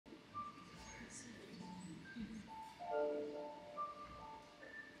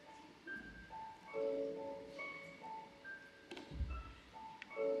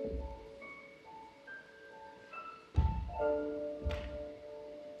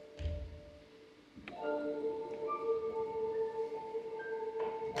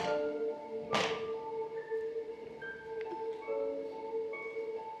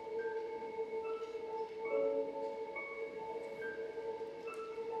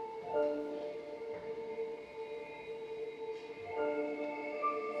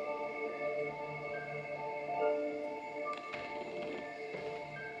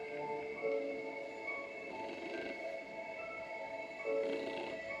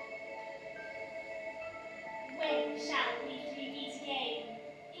shall briefly meet again,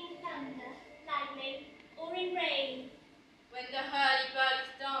 in thunder, lightning, or in rain. When the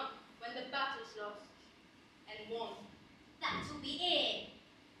hurly-burly's done, when the battle's lost and won. That'll be it.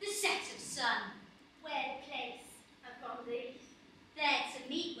 The set of sun. Where the place upon thee? There to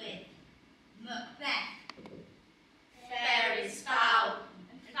meet with Macbeth. Fair is foul,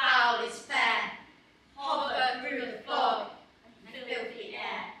 and foul is fair. Hover through the fog and filthy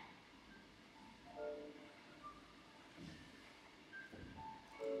air.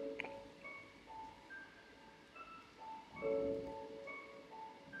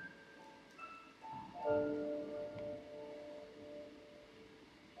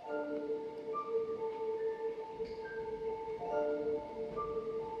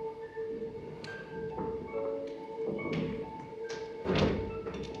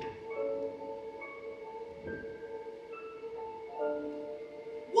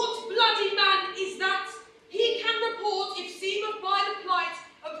 What bloody man is that? He can report, if seemeth by the plight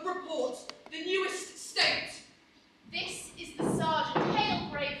of the report, the newest state. This is the sergeant. Hail,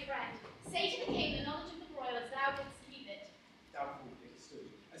 brave friend. Say to the king the knowledge of the broil as thou didst keep it. Doubtful it stood,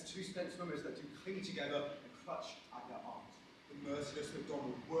 as two spent swimmers that do cling together and clutch at their arms. The merciless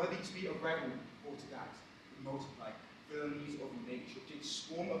MacDonald, worthy to be a rebel, reported that the multiplied villainies of nature did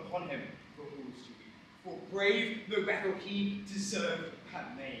swarm upon him for rules to be. For brave Loughborough he deserved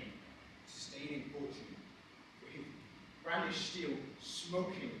that name. Sustaining fortune, with brandished steel,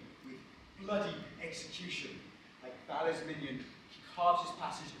 smoking with bloody execution. Like Valor's minion, he carved his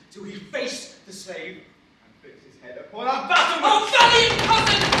passage till he faced the slave and fixed his head upon a battlement. Oh, valiant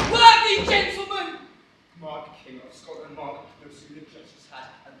cousin, worthy gentleman! Mark, King of Scotland, Mark, no sooner justice had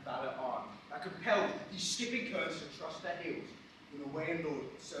and valour armed, that compelled these skipping kerns to trust their heels, when the Wayan Lord,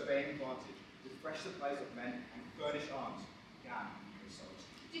 surveying vantage, with fresh supplies of men and furnished arms, began themselves.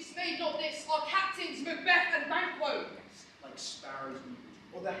 Dismayed not this, our captains Macbeth and Banquo. Yes, like sparrows eagles,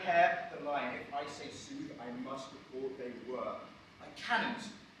 or the hare, the lion, if I say sooth, I must report they were. Like cannons,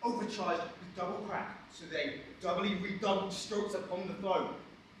 overcharged with double crack, so they doubly redoubled strokes upon the foe,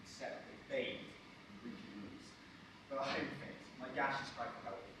 except they bathed in reeking wounds. But I am faint, my gashes cry for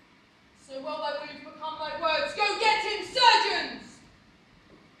help. So well thy wounds become thy words. Go get him, surgeons!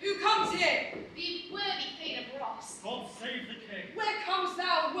 Who comes here? The worthy Thane of Ross. God save the king. Where comes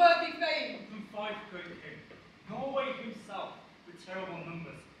thou, worthy Thane? From five great king. Norway himself, with terrible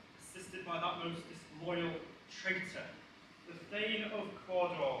numbers, assisted by that most disloyal traitor, the Thane of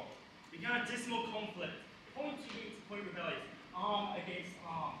Cawdor, began a dismal conflict, point to point rebellion, arm against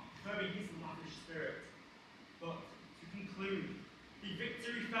arm, very his lavish spirit. But to conclude, the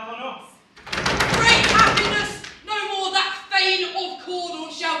victory fell on us. Great happiness! No more that Thane of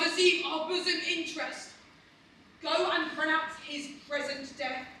Cawdor shall deceive our bosom interest. Go and pronounce his present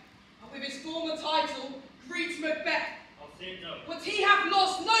death, and with his former title, greet Macbeth. I'll see it done. What he hath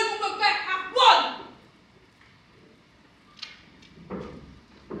lost, noble Macbeth hath won!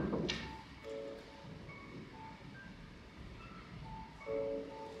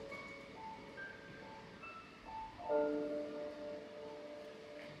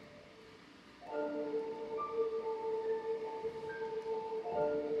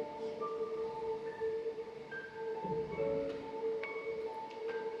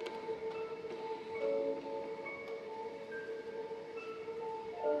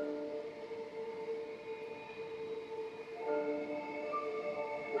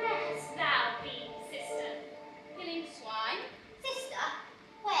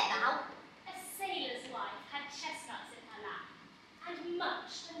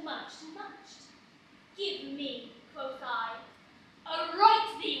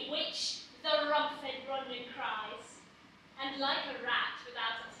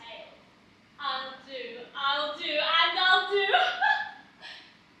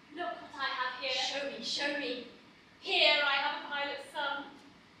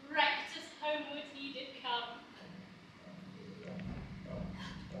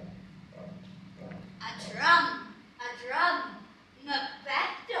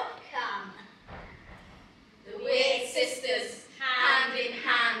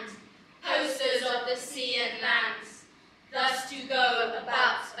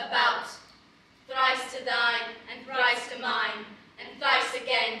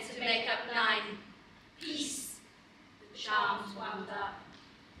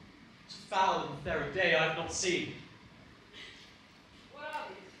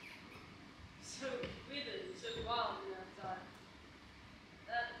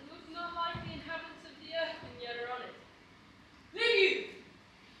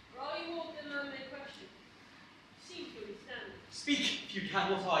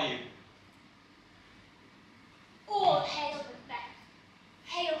 All hail Macbeth.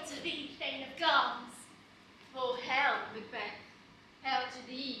 Hail to thee, Thane of Glamis. All hail, Macbeth. Hail to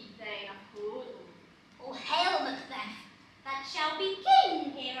thee, Thane of Cawdor. All hail Macbeth, that shall be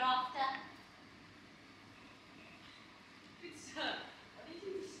king hereafter. Good sir, I think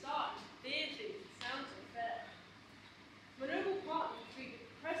you start with fair things. It sounds unfair. My noble partner treated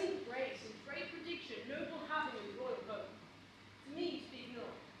present grace and great prediction noble having in the royal home. To me, you speak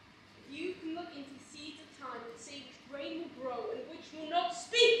not. If you can look into seeds of time that say which grain will grow and which will not,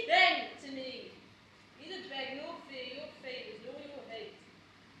 speak then to me. Neither beg nor fear your favours nor your hate.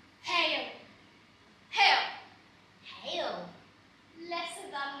 Hail. Hail! Hail. Lesser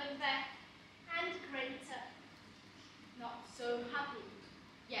than Macbeth, and greater. Not so happy,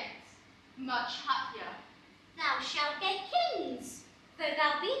 yet much happier. Thou shalt get kings, though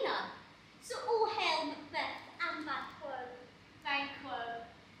thou be none. So all hail Macbeth and Banquo. Banquo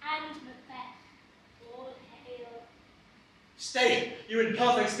and Macbeth. All hail. Stay, you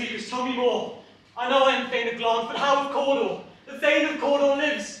imperfect speakers, tell me more. I know I am Thane of Glamis, but how of Cawdor? The Thane of Cawdor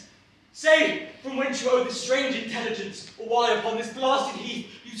lives. Say, from whence you owe this strange intelligence, or why upon this blasted heath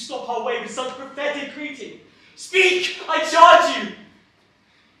you stop our way with such prophetic greeting. Speak, I charge you!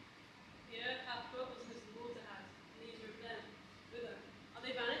 The earth hath bubbles as the water has, and these are of them. Whither? Are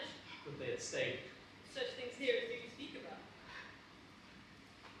they vanished? Would they had stayed. Such things here as do you speak about.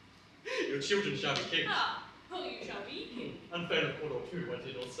 Your children shall be kings. Ah, well you shall be king. And Thane of Cawdor too, went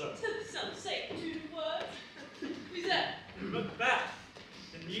it or so. Some say 2 words. Who's that? Macbeth,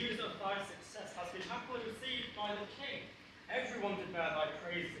 the news of thy success has been happily received by the king. Everyone did bear thy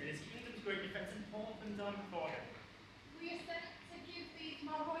praises, and his kingdom's great defence and all been done before him. We are sent to give thee,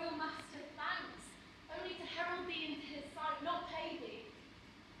 my royal master, thanks, only to herald thee into his sight, not pay thee.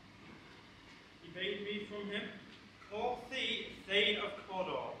 He bade me from him, call thee Thane of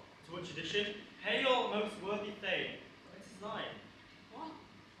Cawdor. To which addition, hail, most worthy Thane. What is thine? What?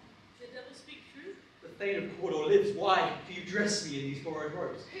 Did the devil speak true? The Thane of Cawdor lives. Why do you dress me in these borrowed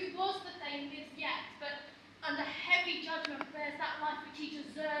robes? Who was the Thane lives yet, but under heavy judgment bears that life which he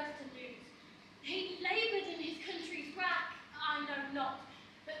deserves to lose. He laboured in his country's wrack, I know not,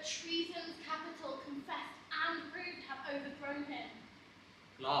 but treason's capital confessed and proved have overthrown him.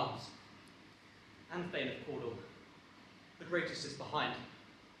 Glamis and Thane of Cawdor. The greatest is behind.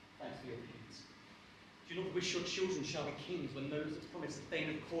 Thanks for your pains. Do you not wish your children shall be kings when those that promise the Thane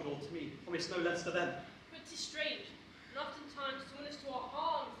of Cawdor to me promise no less to them? But 'tis strange, and oftentimes to win us to our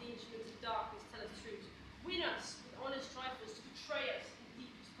harms the instruments of darkness tell us truth. Win us with honest trifles to betray us in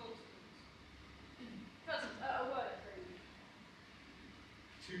deepest consequence. Cousin, a word, I pray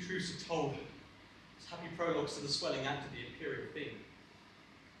you. 2 truths are told. As happy prologues to the swelling act of the imperial theme.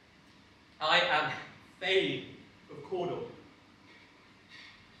 I am Thane of Cawdor.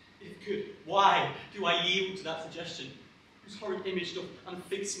 If good, why do I yield to that suggestion, whose horrid image doth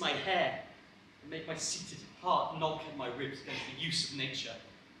unfix my hair, and make my seated heart knock at my ribs against the use of nature?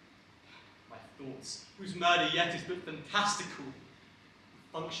 My thoughts, whose murder yet is but fantastical,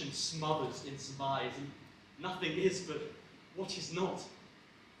 function smothers in surmise, and nothing is but what is not.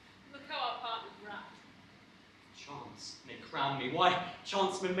 Look how our partners wrapped. Chance may crown me. Why,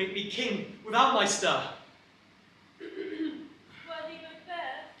 chance may make me king without my stir. Worthy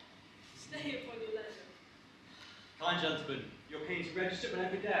Macbeth, stay upon your leisure. Kind gentlemen, your pains are registered, but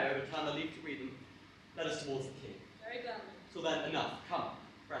every day I overturn the leaf to read them. Let us towards the king. Very gladly. Till then, enough. Come,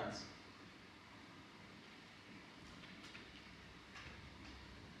 friends.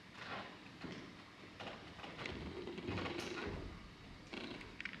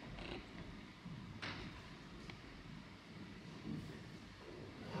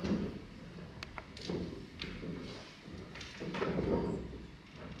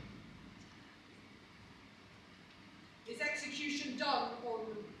 Is execution done on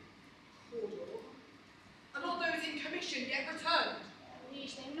Cawdor? Are not those in commission yet returned?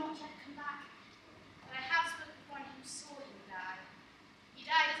 Liege, they have not yet come back, but I have spoken with one who saw him die. He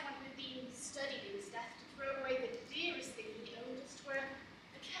died as one who had been studied in his death to throw away the dearest thing he owned, as 'twere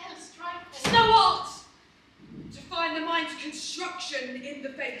a careless trifle. Snow art! To find the mind's construction in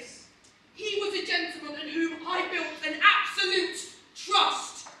the face. He was a gentleman in whom I built an absolute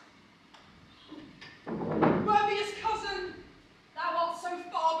trust. Worthiest cousin, thou art so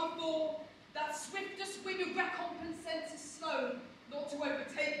far before, that swiftest wing of recompense is slow, not to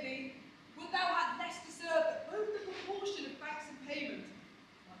overtake thee. Would thou had less deserved that both the proportion of thanks and payment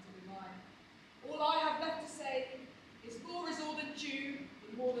might have been mine. All I have left to say is more is all than due,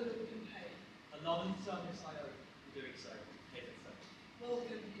 and more than we can pay. A love and service I owe for doing so. Take it so.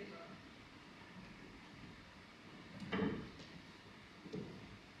 Welcome, hero.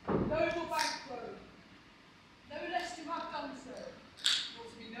 Noble Banquo, no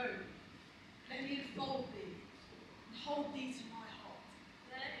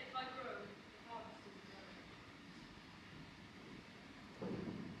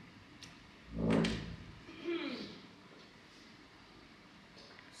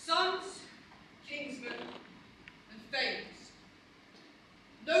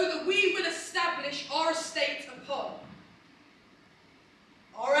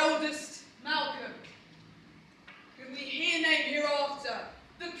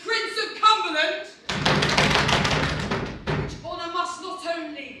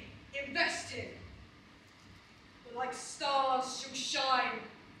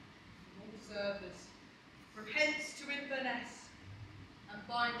usurpers. From hence to Inverness, and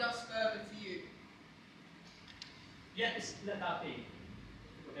bind us further to you. Yes, let that be.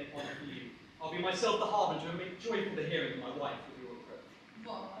 It will make honour for you. I'll be myself the harbinger and make joyful the hearing of my wife with your approach.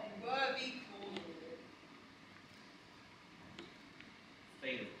 My worthy Cornwall.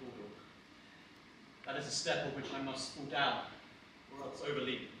 Thane of Cawdor. That is a step on which I must fall down, or else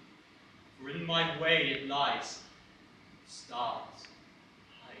overleap. For in my way it lies. Stars,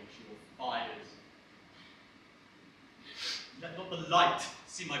 hide your fires. Let not the light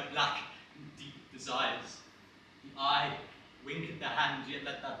see my black and deep desires. The eye wink at the hand, yet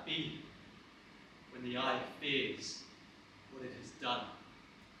let that be. When the eye fears what it has done,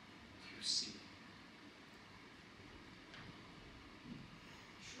 you see.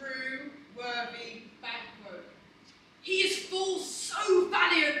 True, worthy Banquo. He is full so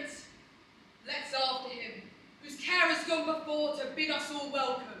valiant. Let's after him, whose care has gone before to bid us all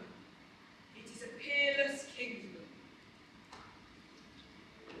welcome. It is a peerless kingsman.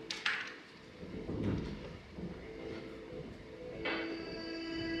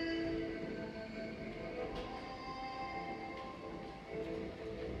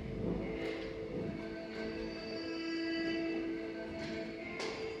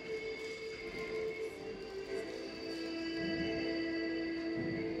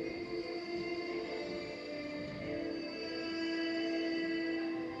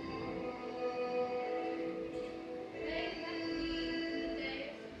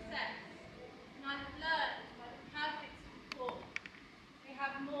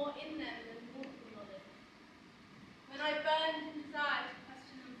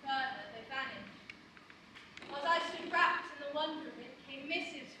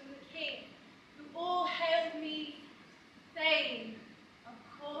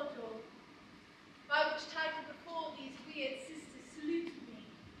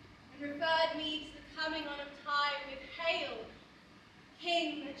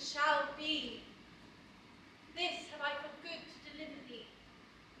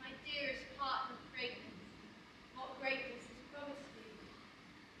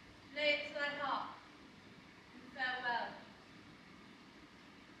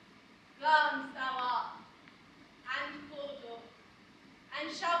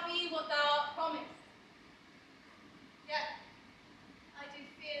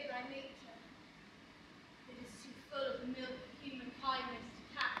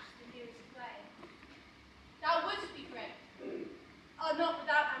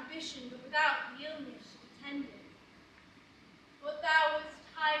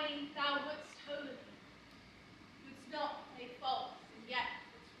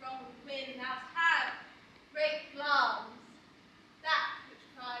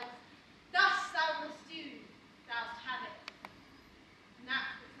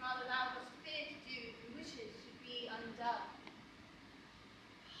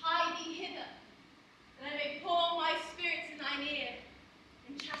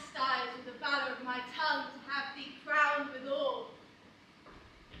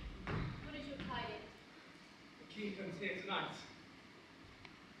 Here tonight.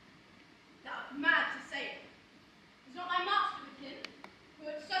 Thou art mad to say it. Is not my master with him, who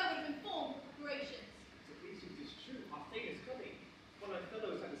had so would have informed the preparations? At least it is true. Our Thane is coming. One of my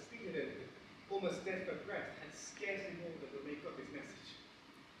fellows had a speed in it, almost dead for breath, and scarcely more than will make up his message.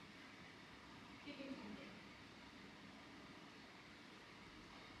 Give him something.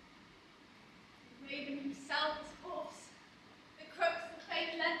 The raven himself is hoarse. The crooks, the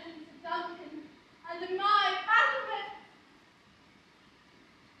fatal legends of Duncan, and of my Macbeth.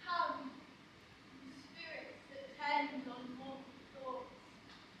 Come, you spirits that tend on mortal thoughts,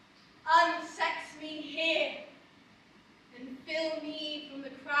 unsex me here, and fill me from the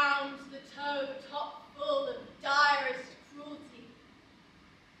crown to the toe, top full of direst cruelty.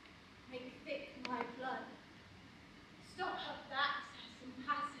 Make thick my blood, stop up the access and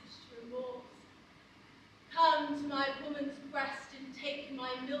passage to remorse. Come to my woman's breast and take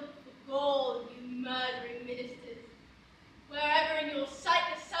my milk for gall, you murdering ministers. Wherever in your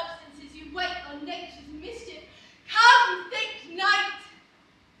sightless substances you wait on nature's mischief, come, thick night,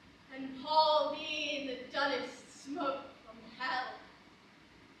 and pour me in the dullest smoke from hell.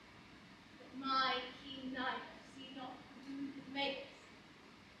 But my keen knife see not the wound it makes,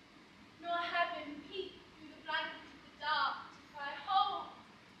 nor heaven peep through the blanket of the dark to cry, hold,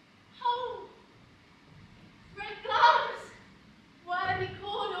 hold, great glance, worthy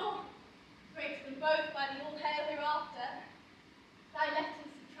Cornwall, greater than both by the all-hail hereafter. Thy letters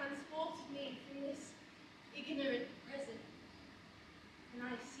have transported me from this ignorant present, and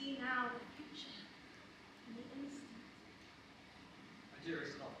I see now the future in the instant.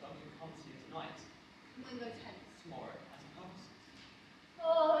 curious enough, Duncan comes here tonight. Among those hens. Tomorrow, I suppose.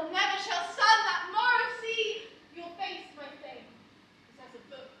 Oh, never shall sun that morrow see your face, my fame, as a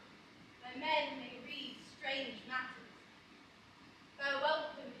book, where men may read strange matters. Bear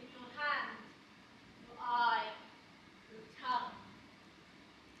welcome in your hand, your eye, your tongue.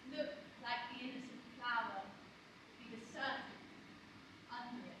 Look like the innocent flower, be the certain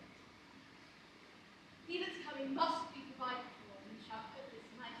under it. He that's coming must be provided for, and shall put this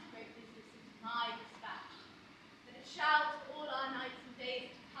night's great business into my dispatch, that it shall to all our nights and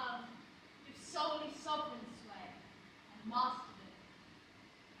days to come give solely sovereign sway and masterdom.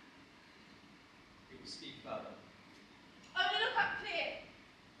 We will speak further. Only look up clear.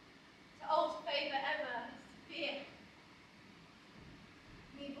 To alter favour ever is to fear.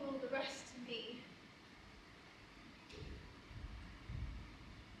 Leave all the rest to me.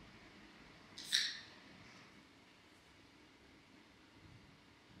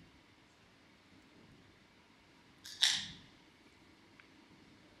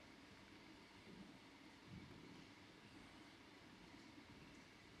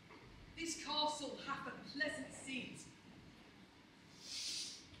 This castle hath a pleasant seat.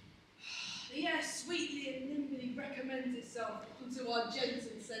 The air sweetly and nimbly recommends itself unto our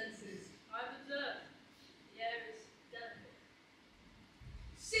gentle senses. I've observed. The air is delicate.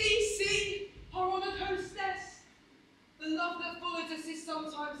 See, our honoured hostess. The love that follows us is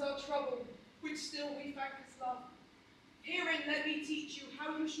sometimes our trouble, which still we thank us love. Herein let me teach you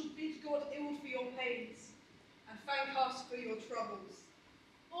how you shall bid God ill for your pains, and thank us for your troubles.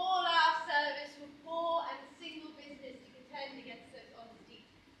 All our service were poor and single business to contend against those honesty.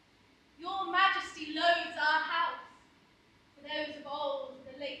 Your majesty loads our house. For those of old,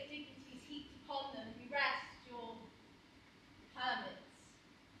 the late dignities heaped upon them, we rest your hermits.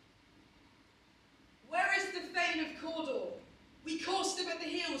 Where is the Thane of Cawdor? We coursed him at the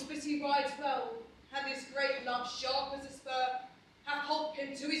heels, but he rides well, and his great love sharp as a spur, hath holp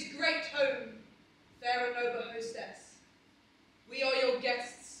him to his great home, fair and noble hostess. We are your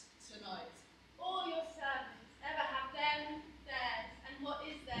guests tonight. All your servants ever have them, theirs, and what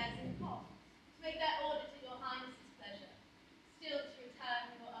is theirs in common, to make their order to your highness's pleasure, still to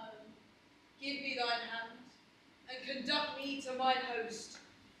return your own. Give me thine hand, and conduct me to mine host.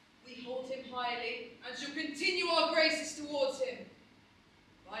 We hold him highly, and shall continue our graces towards him.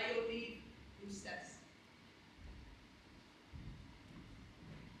 By your leave, hostess.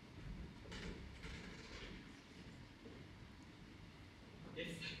 If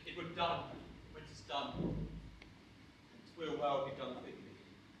it were done when 'tis done, it will well be done quickly.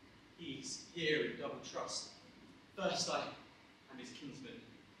 He's here in double trust. First I am his kinsman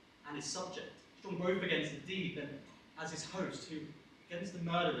and his subject, strong both against the deed, then as his host, who against the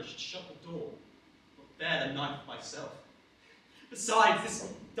murderer should shut the door, not bear the knife myself. Besides,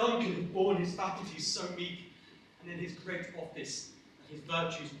 this Duncan who borne his faculties so meek, and in his great office, that his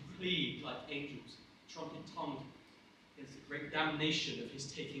virtues plead like angels, trumpet-tongued, against the great damnation of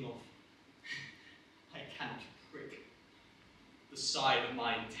his taking off. I cannot prick the side of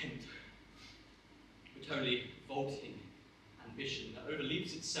my intent, but only vaulting ambition that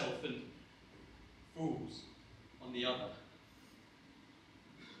overleaps itself and falls on the other.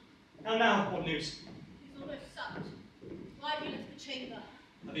 Now, what news? He's almost supped. Why have you left the chamber?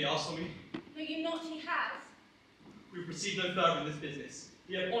 Have he asked on me? Know you not he has? We will proceed no further in this business.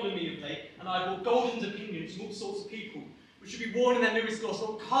 He hath honoured me of late, and I brought golden opinions from all sorts of people, which should be worn in their newest gloss,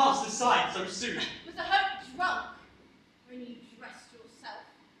 not cast aside so soon. Was the hope drunk when you dressed yourself?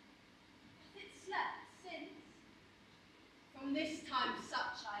 Hath it slept since? From this time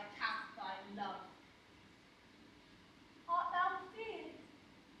such I account thy love. Art thou feared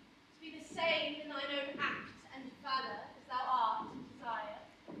to be the same in thine own act and valour as thou art in desire?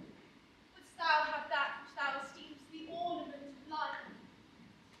 Wouldst thou have that which thou esteemest the ornament of life,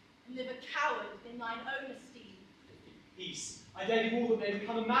 and live a coward in thine own esteem? Peace. I dare do all that may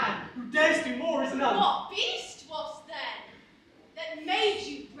become a man. Who dares do more is none. What beast was then that made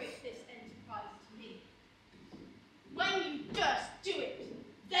you break this enterprise to me? When you durst do it,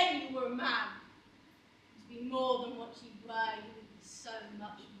 then you were a man. To be more than what you were, you would be so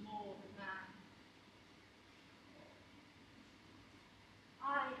much more than man.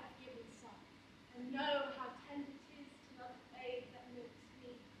 I have given some, and know how tender it is to love a babe that milks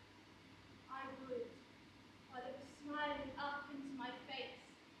me. I would, while it was smiling up into my face,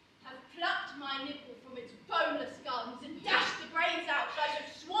 have plucked my nipple from its boneless gums and dashed the brains out, as I have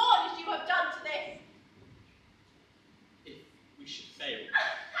sworn as you have done to this. If we should fail.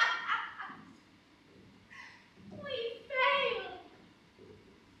 We fail.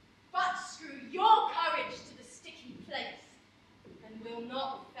 But screw your courage to the sticky place, and we'll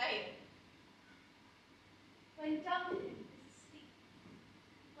not fail. When Duncan is asleep,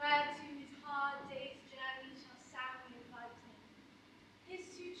 whereto his hard day's journey shall soundly invite him, his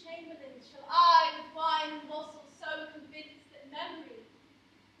two chamberlains shall I with wine and wassail so convince that memory,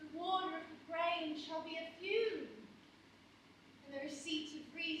 the warder of the brain, shall be a fume, and the receipt of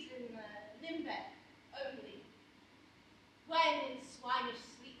reason limbeck only, when in swinish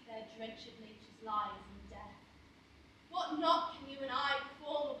sleep their drenched natures lies in death. What not can you and I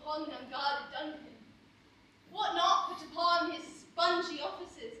perform upon the unguarded Duncan? What not put upon his spongy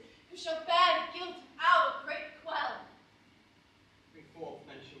officers, who shall bear the guilt of our great quell? Bring forth,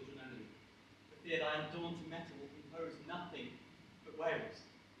 men, children only. For fear thy undaunted metal will compose nothing but wails.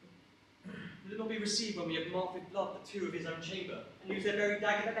 Will it not be received when we have marked with blood the two of his own chamber, and use their very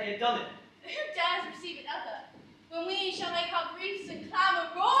dagger that they have done it? Who dares receive it other, when we shall make our griefs and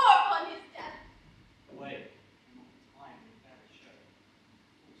clamour roar upon his death? Away, and not time will bear it show.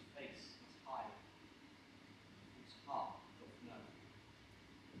 Whose face must hide, whose heart doth know.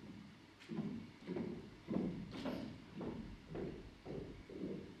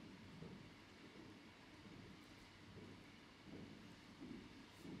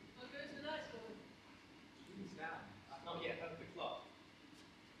 How goes the night, boy? Students down. I've not yet heard the clock.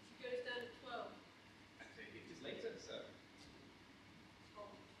 She goes down at 12. I take it is later, sir.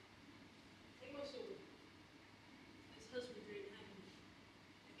 Oh. Take my sword. There's husbandry in heaven.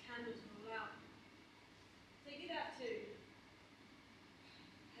 The candles are all out. Take it out too.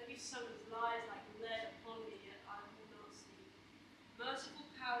 Heavy summons lies like lead upon me, yet I will not sleep. Merciful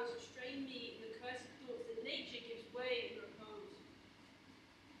powers restrain me in the cursed thoughts that nature gives way in repose.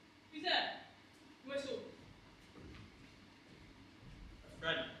 Who's there? Whistle. A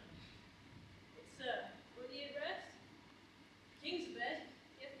friend. Yes, sir. Already at rest? King's abed.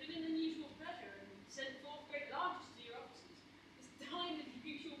 He hath been in unusual pleasure, and sent forth great largesse to your officers. Has dined and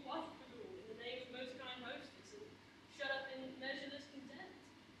rebuked your wife withal in the name of most kind hostess, and shut up in measureless content.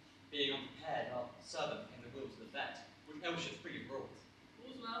 Being unprepared, our servant came the will to the vet, which else should free brought.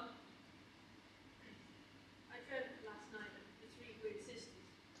 All's well. I dreamt last night of the three weird sisters.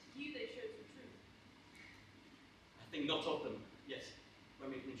 To you they showed some truth. I think not of them, yet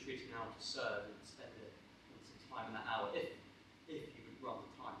when we can entreat now to serve and spend it with some time in that hour, if you would grant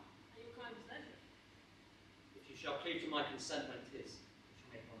the time. At your kind pleasure. If you shall cleave to my consent when it is, we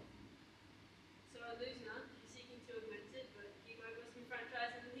shall make one of you. So I lose none, seeking to augment it, but keep my Western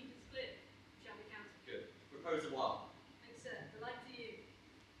franchise and the leap is clear. Shall be counted. Good. Propose a while. Thanks, sir. The like to you.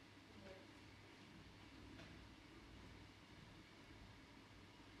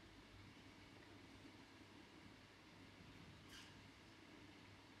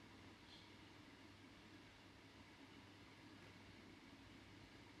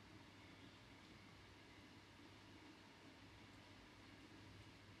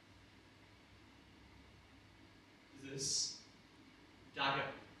 This dagger,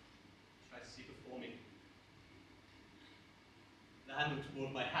 which I see before me, the handle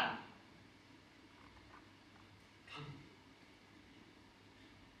toward my hand. Come,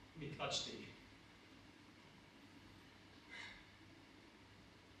 let me touch thee.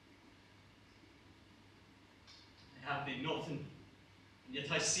 I have thee not, and yet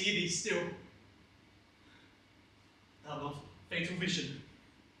I see thee still. Thou not fatal vision,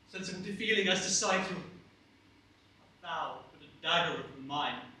 sensible to feeling as to sight, thou with a dagger of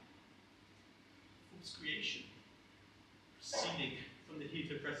mine, false creation, proceeding from the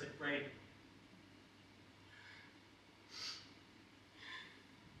heat oppressive brain.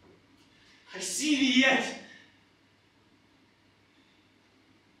 I see thee yet.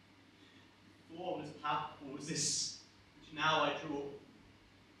 Form as powerful as this, which now I draw.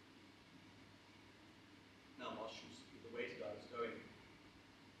 Now marshals with the way that I was going.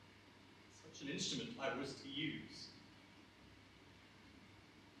 Such an instrument I was to use.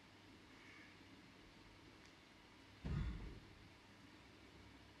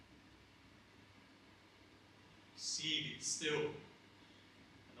 See thee still,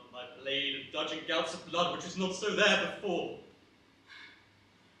 and on thy blade of dudgeon gouts of blood which was not so there before.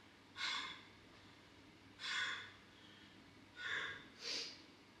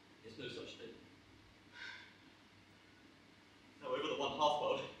 There's no such thing. Now over the one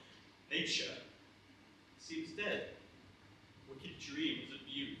half-world, nature seems dead. Wicked dreams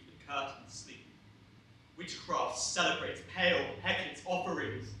abuse the curtained sleep. Witchcraft celebrates pale Hecate's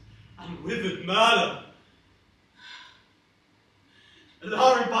offerings, and withered Merlin.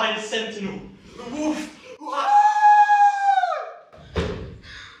 Alarmed by his sentinel, the wolf,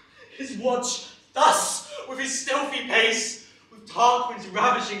 his watch, thus, with his stealthy pace, with Tarquin's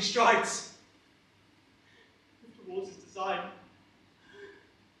ravishing strides, towards his design,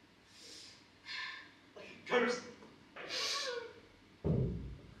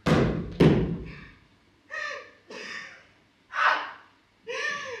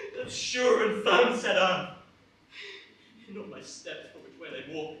 firm set earth, not my steps for which way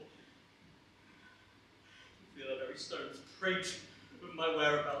they walk. I feel the very stones prate of my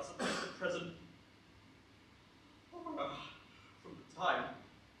whereabouts at the present. From the time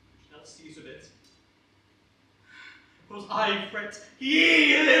which now sees of it. Because I fret,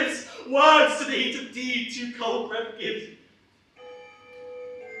 he lives, words to the heat of deed too cold breath gives.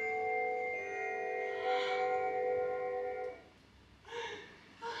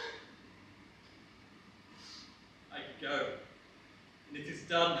 I go, and it is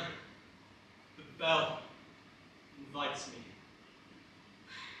done. The bell invites me.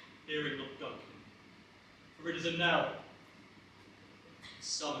 Hearing not Duncan, for it is a knell. It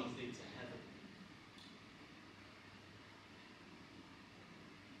summons thee to heaven.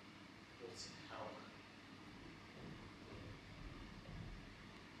 Or to hell.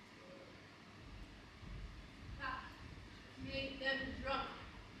 Hath made them drunk,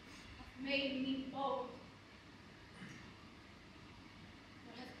 hath made me bold.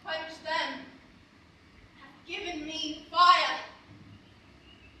 What hath quenched them, hath given me fire.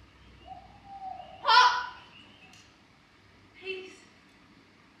 Hark! Peace. It is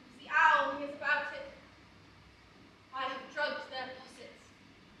the owl he is about it. I have drugged their possets.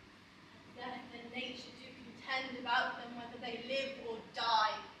 Death and nature do contend about them whether they live or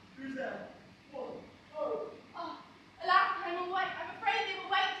die. Who's there? Oh, alack, I'm away. I'm afraid they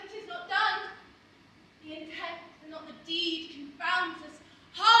will wait till 'tis not done. The intent and not the deed confounds us.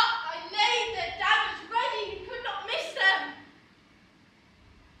 Hark! I laid their daggers ready and could not miss them.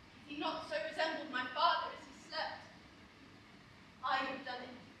 If he not so resembled my father as he slept, I have done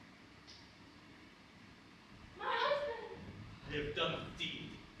it. My husband! I have done the deed.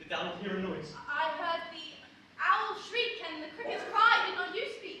 Did thou not hear a noise? I heard the owl shriek and the cricket's cry. Did not you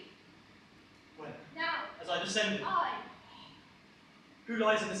speak? When? Now, As I descended. I, Who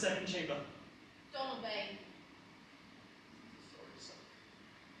lies in the second chamber? Donald Bain. Sorry, son.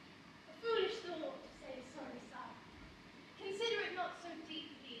 A foolish thought to say sorry, sire. Consider it not so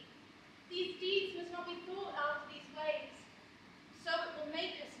deeply. These deeds must not be thought out these ways. So it will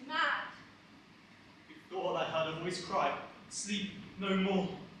make us mad. Methought I heard a voice cry, sleep no more.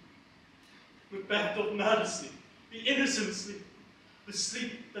 Macbeth doth murder sleep, the innocent sleep, the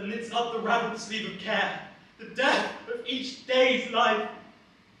sleep that knits up the raveled sleeve of care, the death of each day's life,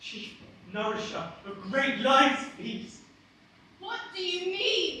 chief nourisher of great life's peace. What do you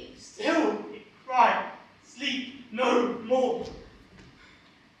mean? Still it cried, sleep no more.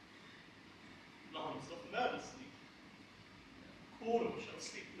 Lance doth murder sleep, Cornwall shall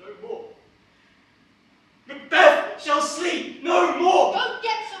sleep no more. Macbeth shall sleep no more! Go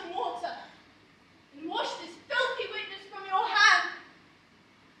get some water and wash this filthy witness from your hand.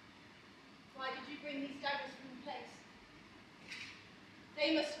 Why did you bring these daggers from the place?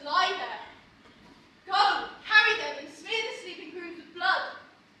 They must lie there. Go, carry them and smear the sleeping grooms with blood.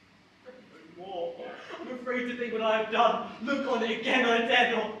 No more. I'm afraid to think what I have done. Look on it again, I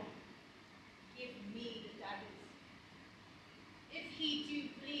dare not. Give me the daggers. If he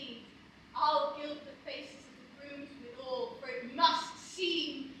do bleed, I'll gild the faces of the grooms withal, for it must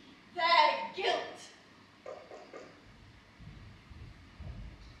seem their guilt.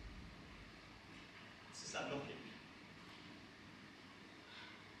 This is that knocking.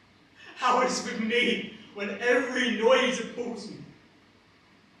 How is it with me when every noise appalls me?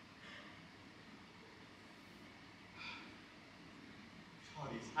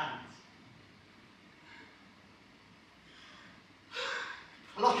 Charlie's hands.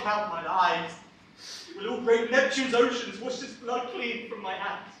 Pluck out mine eyes. Will all great Neptune's oceans wash this blood clean from my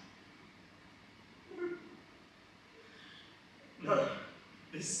hands? No,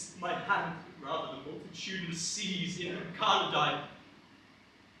 this my hand, rather the multitudinous seas in Carnadine,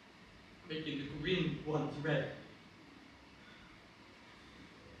 making the green ones red.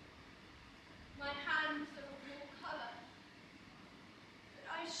 My hands are of your colour, but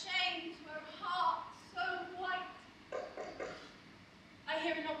I shame to a heart so white. I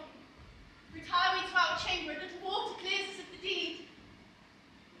hear a knocking. Retire we to our chamber, a little water clears us of the deed.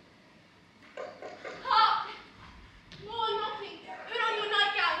 Hark! More knocking. Put on your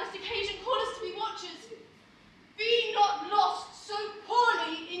nightgown, lest occasion call us to be watchers. Be not lost so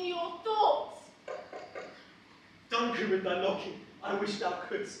poorly in your thoughts. Duncan with thy knocking, I wish thou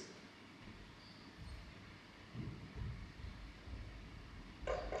couldst.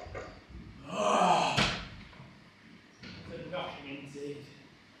 The knocking indeed.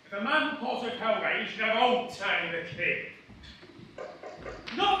 If a man pot of hellway, he should have old turning the key.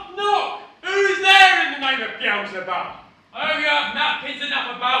 Knock, knock! Who's there in the name of Beelzebub? I hope you have napkins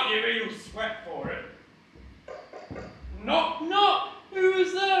enough about you or you'll sweat for it. Knock, knock! Who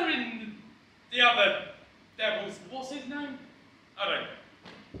is there in the other devil's, what's his name? I don't know.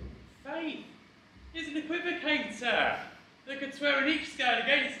 Faith is an equivocator that could swear on each scale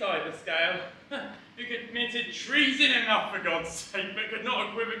against either scale, who committed treason enough for God's sake, but could not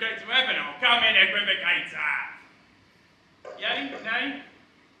equivocate to heaven. Oh, come in, equivocator! Yea? Nay?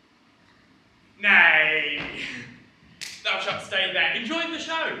 Nay! Thou shalt stay there. Enjoy the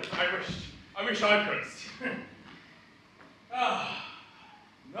show. I wish I could. Ah,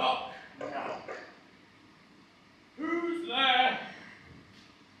 knock, knock. Who's there?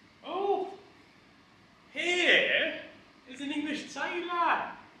 Oh, here is an English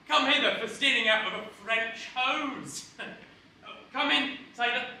tailor. Come hither for stealing out of a French hose. Come in,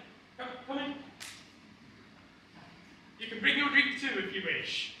 tailor. Come in. You can bring your drink too if you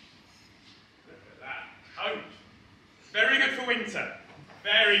wish. Look at that coat. Very good for winter.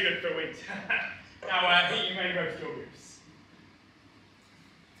 Very good for winter. Now, here you may roast your goose.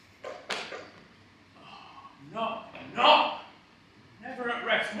 Oh, knock, knock. Never at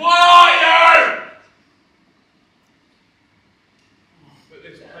rest. What are you? Oh, but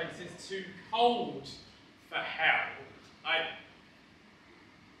this place is too cold for hell.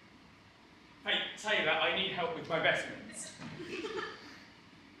 Hey, Taylor, I need help with my vestments.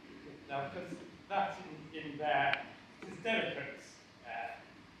 Now, because that in there is delicate.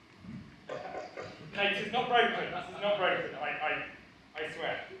 Kate, it's not broken. This is not broken. I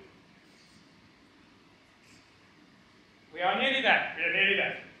swear. We are nearly there. We are nearly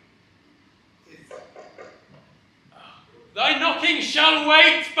there. Thy knocking shall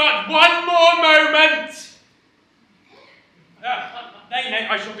wait but one more moment. Nay,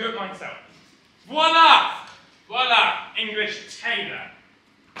 I shall do it myself. Voila! Voila! English tailor.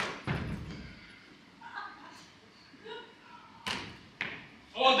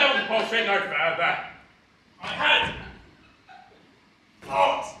 Oh, don't bullshit no further. I had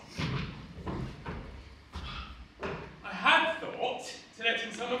thought to let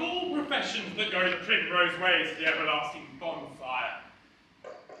in some of all professions that go the primrose ways to the everlasting bonfire.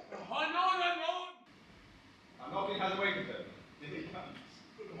 On. I'm knocking has awaited them. Here he comes.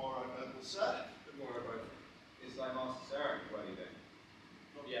 Good morrow, noble sir. Good morrow, both. Is thy master's errand well then?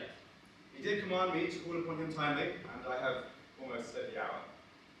 Not yet. He did command me to call upon him timely, and I have almost set the hour.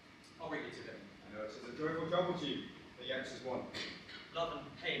 I'll bring you to him. I know it is a joyful trouble to you, but yet 'tis one. Love and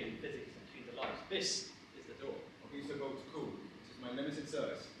pain in physics and between the lives. This is the door. I'll be so bold to call. It is my limited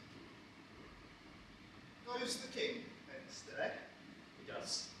service. Knows the king, next day. He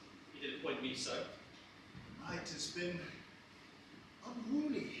does. He did appoint me so. The night has been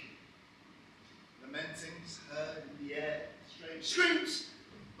unruly. Lamentings heard in the air, strange screams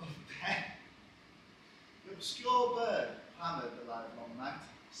of death. The obscure bird clamoured the livelong night.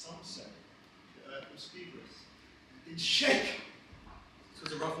 Some said the earth was feverish and did shake. It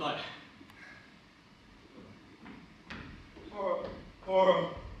was a rough night. Horror, horror,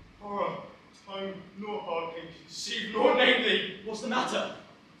 horror. Time nor hard came to deceive nor name thee. What's the matter?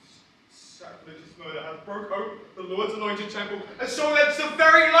 Sacrilegious murder hath broke open the Lord's anointed temple, and so led to the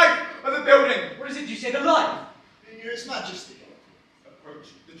very life of the building. What is it you say, the life? In your majesty.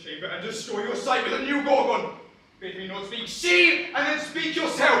 Approach the chamber and destroy your sight with a new gorgon. Bid me not speak, see, and then speak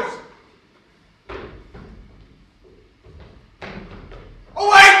yourselves.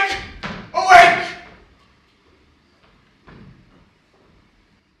 Awake! Awake!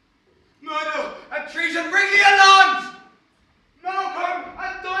 Murder and treason, ring the alarms! Malcolm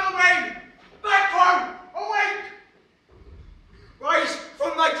and Doyle, Blackthorn, awake! Rise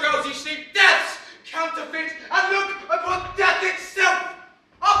from thy drowsy sleep, death's counterfeit, and look upon death itself!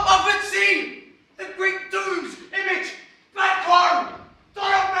 Up and see the great doom's image, Blackthorn,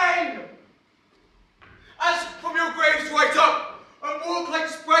 Doyle, as from your graves wait up, and walk like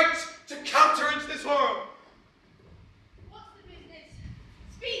sprites to counterance this horror. What's the business?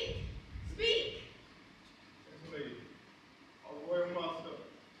 Speak! Speak! Gentle lady, our royal master.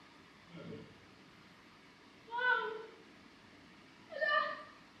 Wow! Alas!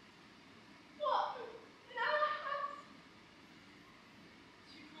 What? In our house?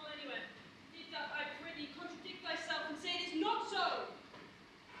 To call anywhere. Did that, I pray thee, contradict thyself and say it is not so.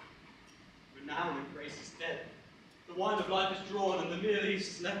 Renown and grace is dead. The wine of life is drawn, and the mere leaves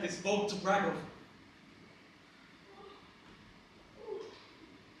has left this vault to brag of.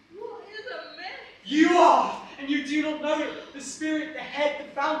 What is a man? You are, and you do not know it. The spirit, the head, the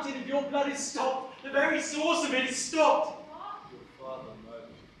fountain of your blood is stopped. The very source of it is stopped. What? Your father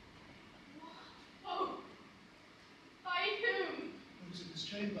murdered. Oh! By whom? Those in his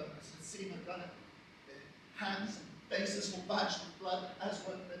chamber as had seen her done it. Their hands and faces were badged with blood, as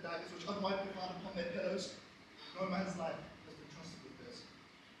were the daggers which unwiped were found upon their pillows. No man's life has been trusted with this.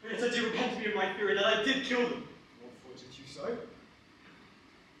 Yes, I do repent to me of my fury that I did kill them. What did you say?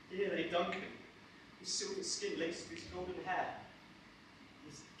 Here lay Duncan, his silver skin laced with his golden hair,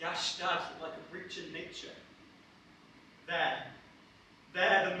 his gashed stabs looked like a breach in nature. There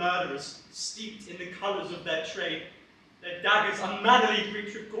the murderers, steeped in the colours of their trade, their daggers unmannerly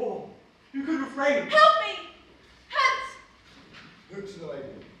breached with gore. Who could refrain? Help me! Hence! Look to the lady.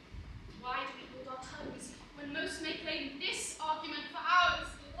 Why do we hold our tongues when most may claim this argument for ours?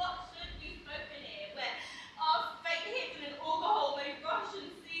 What should be spoken here, where our fate hidden in auger hole may rush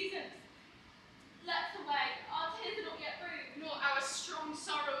and seasons? Let's away, our tears are not yet proved, nor our strong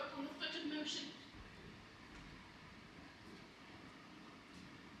sorrow upon the foot of motion.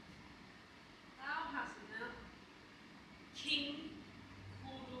 Thou hast it now. King,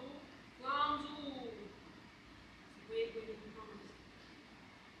 Cawdor, grant all. Weird women promised.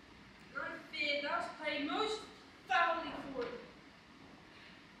 And I fear thou hast paid most foully for it.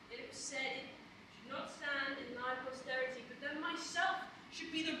 It was said it should not stand in thy posterity, but then myself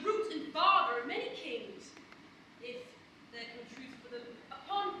should be the root and father of many kings. If there come truth for them,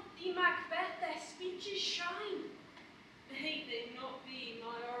 upon thee, Macbeth, their speeches shine. May they not be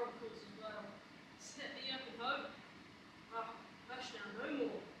my oracles as well. Set me up in hope. Ah, hush now, no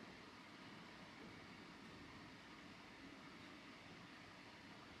more.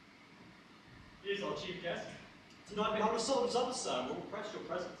 Here's our chief guest. Tonight we have a solemn supper, sir, and we'll request your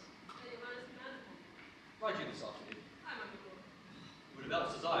presence. May your highness command upon. Ride you this afternoon. Aye, my good lord. Would have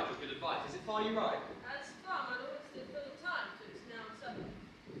else desired your good advice. Is it far you ride? As far, my lord, still full of time to its now supper.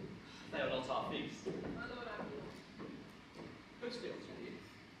 Fail not our feast. My lord, I will. Whose fields with you?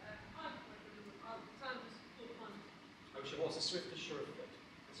 I'm my good lord. Our time is full upon us. I wish I was as swift as sure of foot.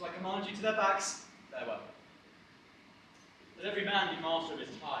 And so I command you to their backs. Farewell. Let every man be master of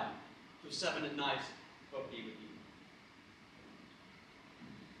his time. Till 7 at night, God be with you.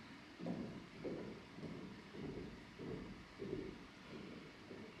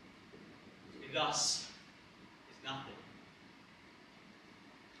 To be thus is nothing.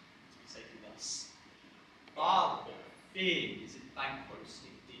 To be safely thus. Far more fear is in Banquo's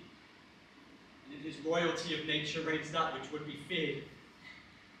indeed. And in his royalty of nature reigns that which would be feared.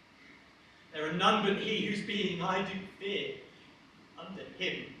 There are none but he whose being I do fear. Under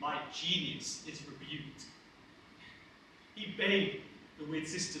him my genius is rebuked. He bade the weird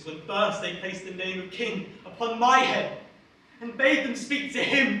sisters when first they placed the name of king upon my head, and bade them speak to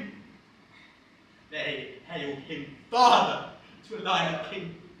him. They hailed him father to a line of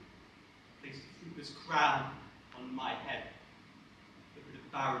king, placed a fruitless crown on my head, but with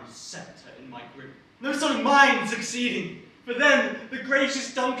a barren sceptre in my grip. No son of mine succeeding, for them the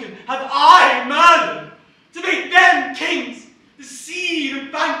gracious Duncan have I murdered, to make them kings, the seed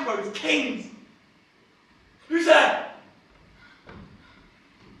of Banquo's kings. Who's there?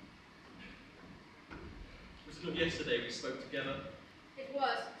 Was it not yesterday we spoke together? It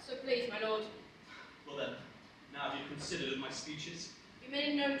was, so please, my lord. Well then, now have you considered my speeches? You made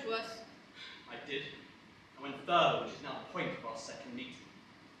it known to us. I did. I went further, which is now the point of our second meeting.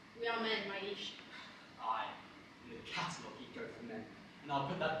 We are men, my liege. Aye, in the catalogue ye go for men, and I'll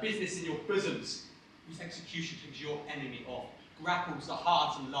put that business in your bosoms, whose execution is your enemy of, grapples the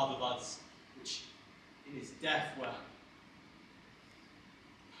heart and love of us, which in his death were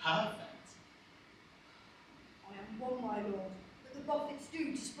perfect. I am one, my lord, that the buffets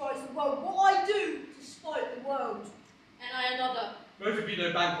do despise the world. What I do to spite the world. And I another. Both of you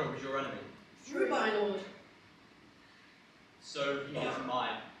know Banquo was your enemy. True, my lord. So he is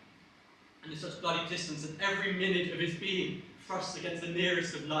mine. And in such bloody distance that every minute of his being thrusts against the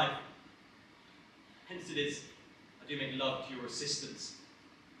nearest of life. Hence it is I do make love to your assistance.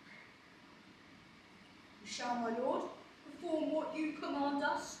 We shall, my lord, perform what you command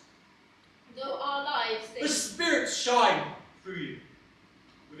us. Though our lives The spirits shine through you.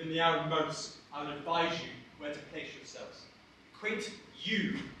 Within the hour most, I will advise you where to place yourselves. Acquaint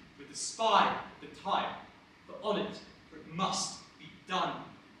you with the spy, the time, for on it, for it must be done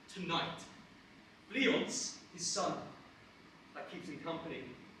tonight. Leonce, his son, that keeps him company,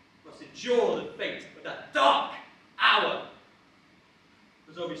 must endure the fate of that dark hour.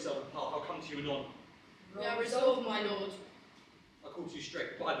 Resolve yourself apart, I'll come to you anon. we are resolved, my lord. I'll call to you straight,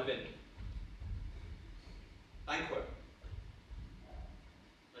 abide within. Banquo.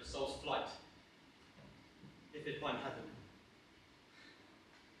 No soul's flight. If it find heaven,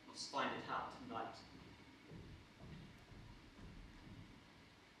 must find it out tonight.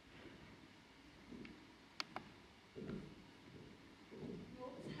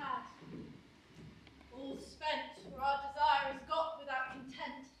 Naught's had. All spent, for our desire is got without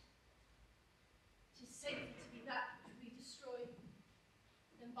content. 'Tis safer to be that which we destroy,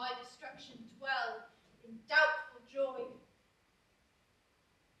 than my destruction dwell in doubtful joy.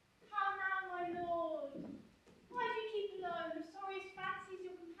 How now, my lord? Why do you keep alone the sorriest fancies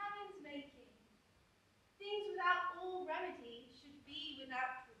your companions making? Things without all remedy should be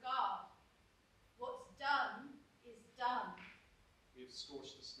without regard. What's done is done. We have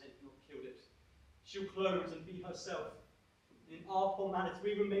scorched the snake, not killed it. She'll close and be herself. In our poor manners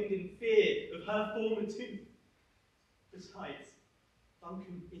we remained in fear of her former tooth. Besides,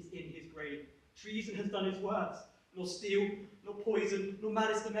 Duncan is in his grave. Treason has done his worst. Nor steel, nor poison, nor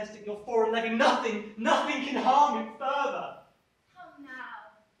malice domestic, nor foreign levy. Nothing can harm him further. Come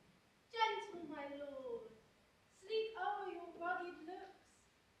now, gentle my lord, sleep o'er your rugged looks.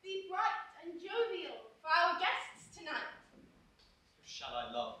 Be bright and jovial for our guests tonight. So shall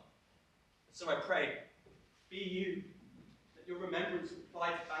I love. And so I pray, be you, that your remembrance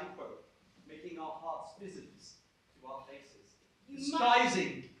reply to Banquo, making our hearts visitors to our faces,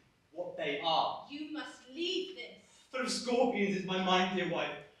 disguising what they are. You must leave this. Full of scorpions is my mind, dear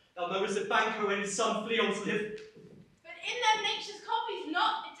wife. Thou knowest that Banquo and his son Fleance live. But in them nature's copies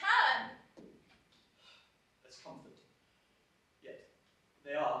not return. As comfort. Yet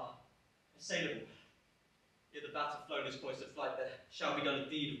they are assailable. Ere the batter flown is poised to flight, there shall be done a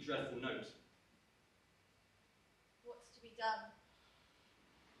deed of dreadful note. What's to be done?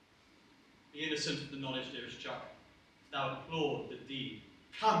 Be innocent of the knowledge, dearest Chuck. Thou implored the deed.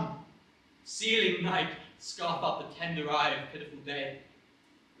 Come, sealing night, scarf up the tender eye of pitiful day.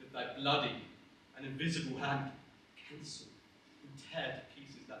 With thy bloody and invisible hand, cancel and tear to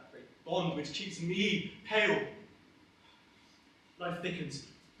pieces that great bond which keeps me pale. Life thickens,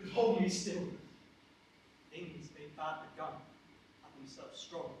 but hold me still. Things made bad begun, have themselves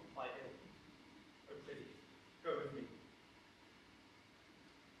strong by ill. O prithee, go with me.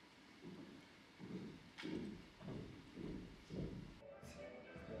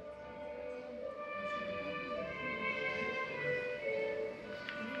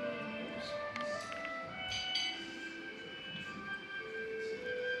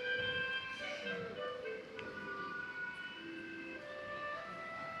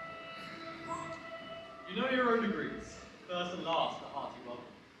 You know your own degrees. First and last, a hearty welcome.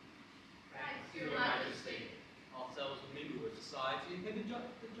 Thanks, Your Majesty. Ourselves will mingle with society and pay the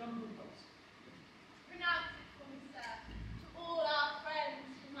jungle post. Pronounce it for me, sir. To all our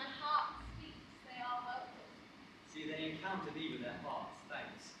friends, from my heart speaks, they are welcome. See, they encounter thee with their hearts,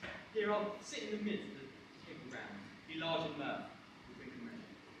 thanks. Here I'll sit in the midst of the table round, be large in mirth, and drink and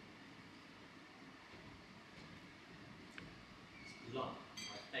measure. It's blood on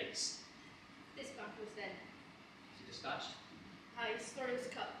my face. This Banquo's then. Is he dispatched? Aye, his throat's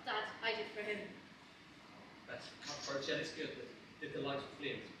cut. Dad, I did for him. Best approach, yet it's good that did the likes of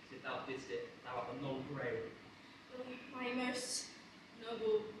Fleance, because if thou didst it, thou art a non grey. Oh, my most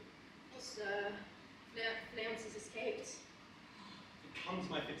noble Sir Fleance has escaped. It comes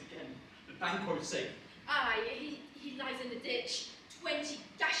my fit again, but Banquo's safe. Aye, he lies in the ditch. 20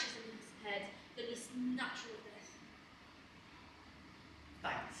 gashes in his head, the least natural death.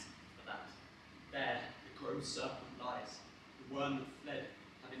 Thanks for that. There, the grown serpent lies, the worm that fled,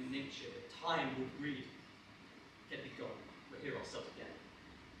 having nature that time will breed. Get thee gone, we'll hear ourselves again.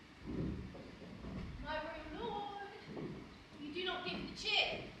 My royal lord, you do not give the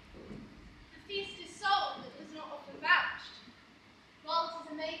cheer. The feast is sold that was not often vouched. While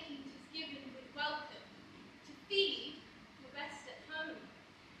 'tis a making 'tis given with welcome. To feed, your best at home.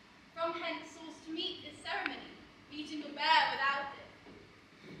 From hence source to meet this ceremony, eating or bear without it.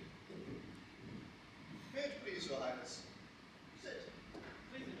 May it please your highness. Sit.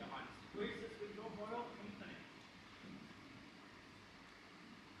 Please, your highness, grace us with your royal company.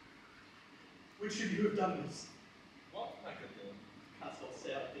 Which of you have done this? What, my good lord? Canst not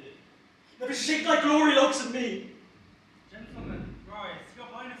say I did it. Never shake thy glory locks at me! Gentlemen, rise. Your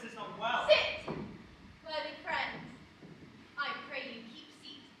highness is not well. Sit, worthy friends. I pray you keep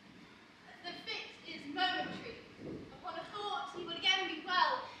seat. The fit is momentary. Upon a thought he will again be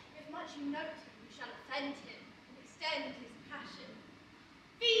well. If much you note him, you shall offend him and extend his passion.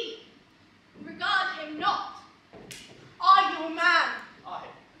 Feed, regard him not. I your man. I,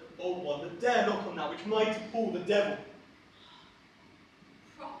 the bold one that dare knock on that which might appall the devil.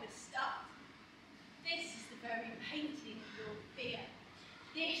 Proper stuff. This is the very painting of your fear.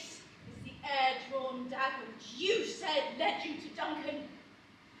 This is the air-drawn dagger which you said led you to Duncan.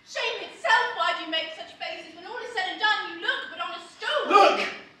 Shame itself, why do you make such faces when all is said and done you look but on a stone? Look!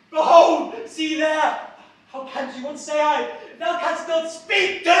 Behold! See there! How canst you once say I? Thou canst not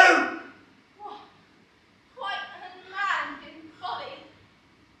speak, do! What? Quite unmanned in folly.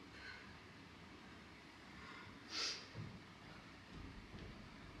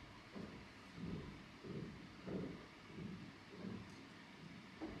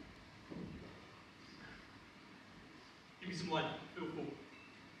 reason why I feel full.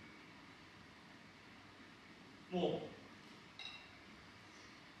 More.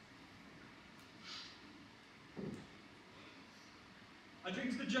 I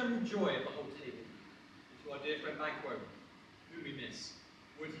drink to the general joy of the whole table, and to our dear friend Banquo, whom we miss,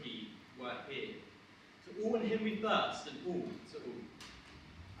 would he were here. To all in him we thirst, and all to all.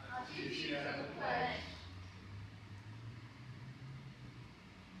 Adieu, gentle poet.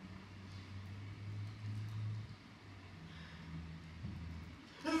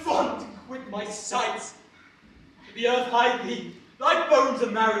 Want to quit my sight. The earth hide thee, thy bones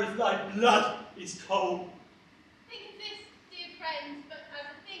are marrow, thy blood is cold. Think of this, dear friends, but as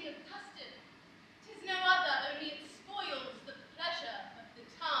a thing of custom. 'Tis no other, only it spoils the pleasure of the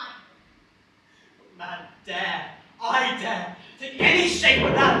time. But man dare, I dare, take any shape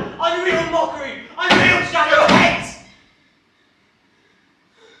of that unreal mockery, unreal shadow of hate!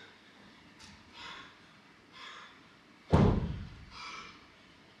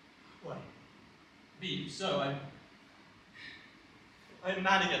 Why, be you so, I am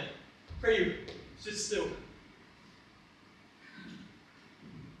man again. Pray you, sit still.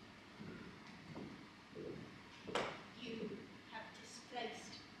 You have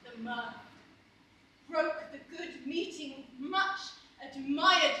displaced the mirth, broke the good meeting of much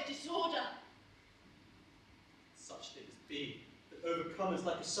admired disorder. Such things be, that overcome us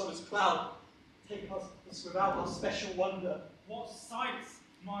like a summer's cloud, take us without our special wonder. What sights,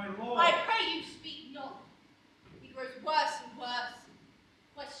 my lord? I pray you speak not. He grows worse and worse.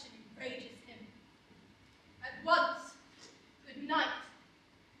 Question enrages him. At once, good night.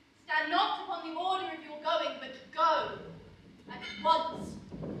 Stand not upon the order of your going, but go at once.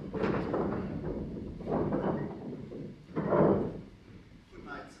 Good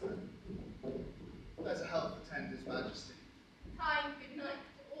night, sir. Let a health attend his majesty. Kind good night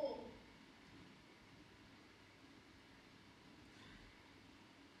to all.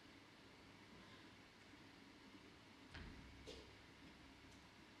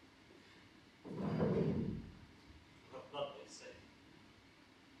 What blood they say.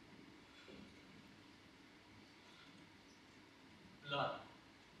 Blood.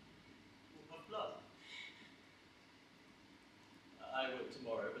 What blood? I will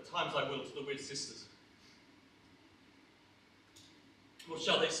tomorrow, but times I will to the Wid sisters. What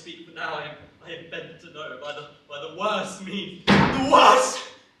shall they speak? For now I am bent to know by the worst means. The worst!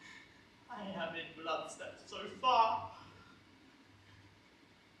 I am in blood stepped so far.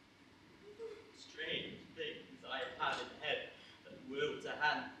 Strange things I have had in head that will to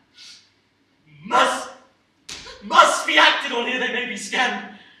hand must be acted on, here they may be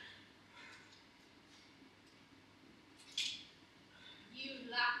scanned. You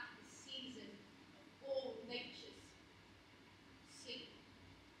lack the season of all nature's sleep.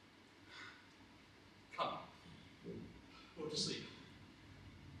 Come, go to sleep.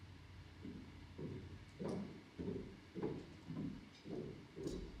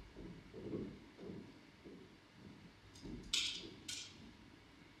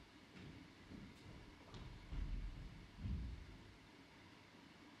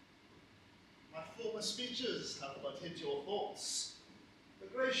 My former speeches have but hid your thoughts. The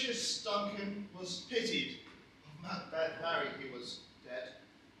gracious Duncan was pitied. Of Macbeth, marry, he was dead.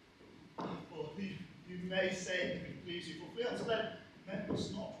 For you may say, if it please you, for free unto then, men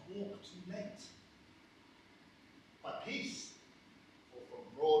must not walk too late. But peace, for from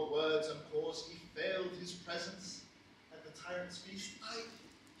broad words and cause he failed his presence at the tyrant's feast. I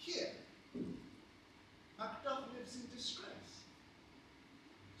hear. Macduff lives in disgrace.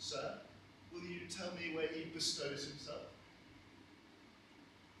 Sir, will you tell me where he bestows himself?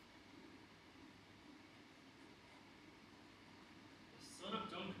 The son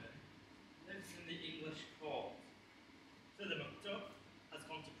of Duncan lives in the English court. Thither Macduff has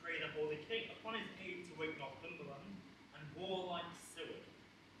gone to pray the Holy King upon his aid to wake Northumberland and warlike Seward.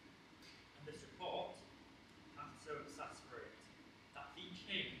 And this report hath so exasperated that the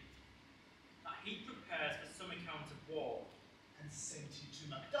king, that he prepares for some account of war. And sent you to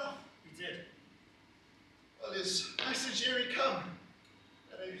Macduff? He did. Well, his message here he come,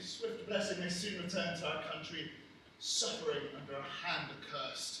 that a swift blessing may soon return to our country, suffering under a hand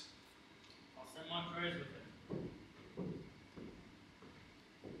accursed. I'll send my prayers with him.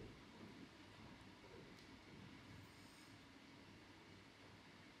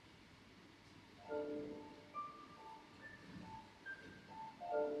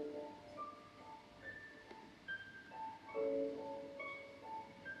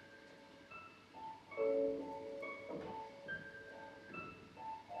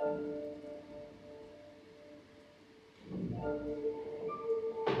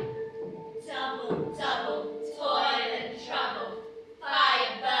 Double, double, toil and trouble.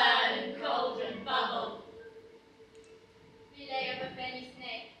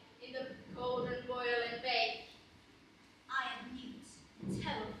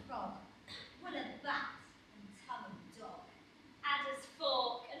 prod, will a bat and tongue dog. Adder's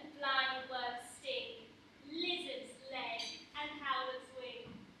fork and blind worm's sting, lizard's leg and howler's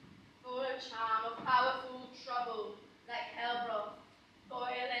wing. For a charm of powerful trouble, like hell broth,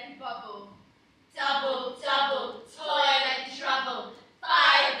 boil and bubble. Double, double, toil and trouble,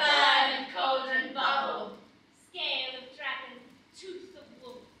 fire burn and cauldron bubble. Scale of dragon, tooth of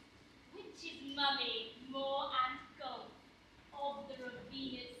wolf, witch's mummy, moor and gulf. Of the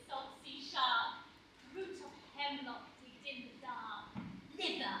ravinous salty shark, root of hemlock digged in the dark.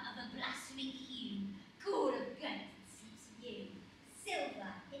 Liver of a blaspheming hue, gourd of goat that sleeps you. Silver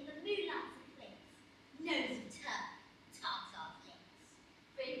in the moonlight's eclipse, nose of turf, tartar lips.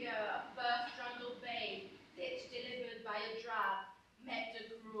 Finger of birth strangled babe, ditch delivered by a drab, met a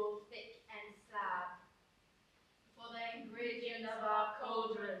gruel thick and slab. For the ingredient of our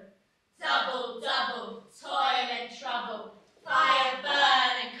cauldron, Double, double, toil and trouble, fire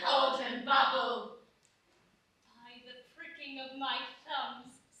burn and cauldron bubble. By the pricking of my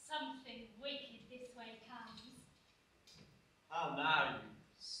thumbs, something wicked this way comes. How now, you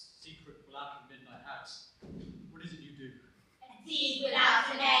secret black and midnight hats? What is it you do? A deed without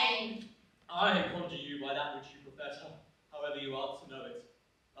a name. I conjure you by that which you profess, however you ought to know it.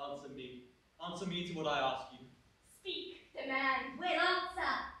 Answer me. Answer me to what I ask you. Speak, demand, We'll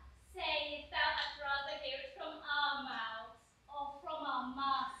answer. say if thou hadst rather hear it from our mouths, or from our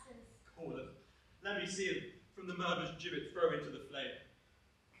masters. Call it. Let me see it from the murderer's gibbet throw into the flame.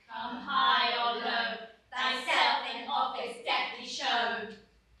 Come high or low, thyself in office deftly showed.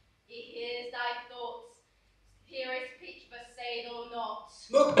 he hears thy thoughts, hearest pitch but say or not.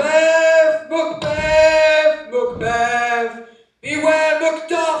 Macbeth! Macbeth! Macbeth! Beware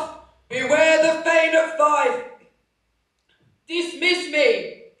Macduff! Beware the Thane of Fife! Dismiss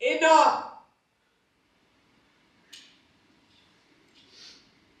me! Enough!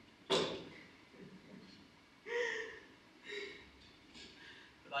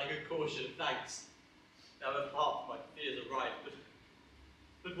 Thy good caution, thanks. Thou hast half my fears aright,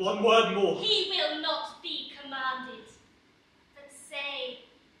 but one word more. He will not be commanded. But say,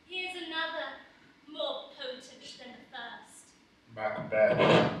 here's another, more potent than the first. Macbeth,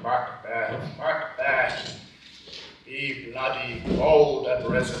 Macbeth, Macbeth. Be bloody, bold, and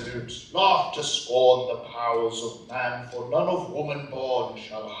resolute, not to scorn the powers of man, for none of woman born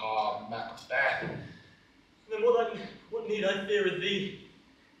shall harm Macbeth. Then what need I fear of thee?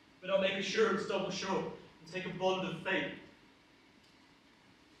 But I'll make assurance double sure, and take a bond of faith.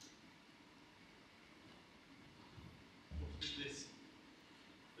 What is this?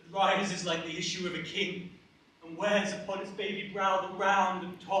 That rises like the issue of a king, and wears upon its baby brow the round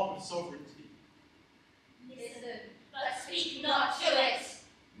and top of sovereignty. Listen, but speak not to it.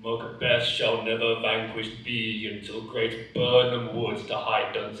 Macbeth shall never vanquished be until great Burnham Woods to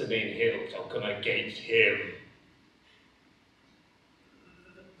high Dunsinane Hill shall come against him.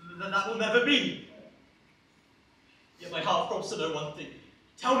 That will never be. Yet my heart throbs to know one thing.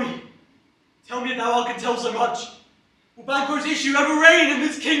 Tell me if thou art can tell so much. Will Banquo's issue ever reign in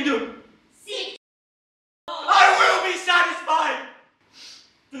this kingdom? Seek. I will be satisfied.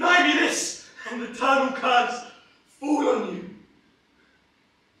 Deny me this, and the eternal curse fall on you.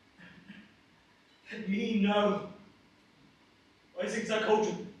 Let me know. Why sings that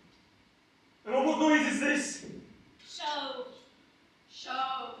cauldron? And what noise is this? Show.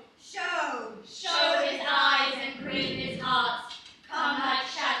 Show. Show. Show his eyes and breathe his heart. Come like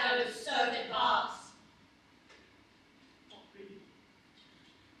shadows, so depart.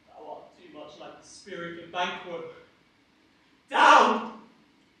 Thou art too much like the spirit of Banquo. Down!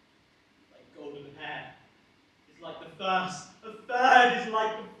 Thy golden hair is like the first, a third is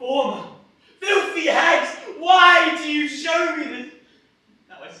like the former. Filthy hags, why do you show me this?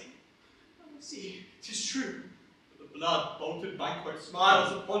 Now I see, 'tis true. But the blood-bolted Banquo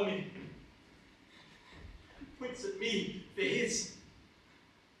smiles upon me, and points at me for his.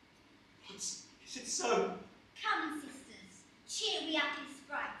 Is it so? Come, sisters, cheer we up in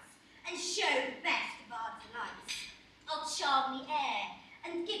sprites, and show the best of our delights. I'll charm the air,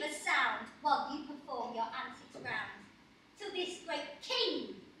 and give a sound, while you perform your antics round. Till this great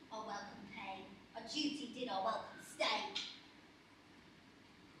king our welcome pay, our duty did our welcome stay.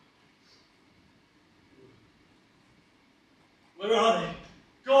 Where are they?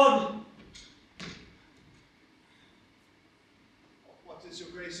 Gone! What is your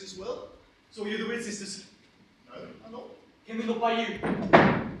grace's will? So you the wit, sisters? No, my lord. Came they not by you?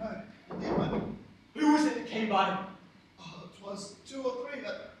 No, indeed, my lord. Who was it that came by? Oh, 'twas 2 or 3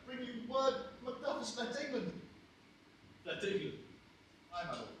 that bring you word Macduff has fled England. Fled England? Aye,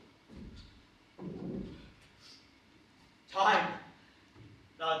 my lord. Time.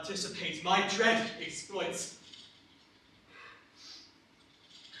 Thou anticipate my dread exploits.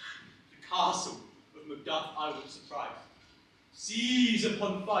 The castle of Macbeth I will surprise. Seize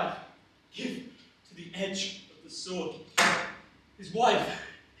upon Fife, give to the edge of the sword. His wife,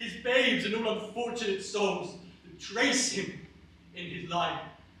 his babes, and all unfortunate souls that trace him in his line.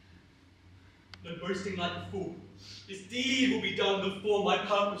 No boasting like a fool, this deed will be done before my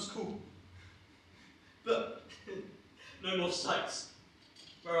purpose cool. But no more sights.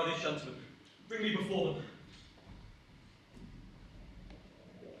 Where are these gentlemen? Bring me before them.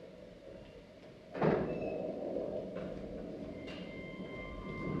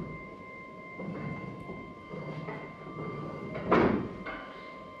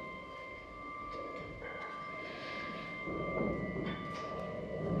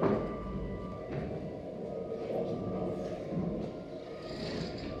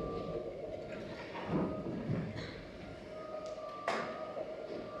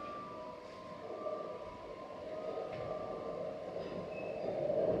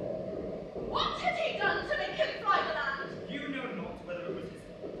 What had he done to make him fly the land? You know not whether it was his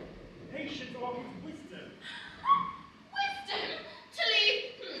patience or his wisdom. Wisdom to leave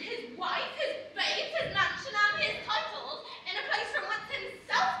his wife, his babes, his mansion, and his titles in a place from whence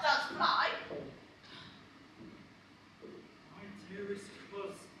himself does fly. My dearest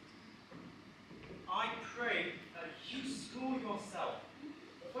was, I pray that you school yourself.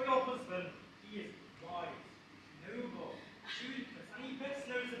 For your husband, he is wise, noble, judicious, and he best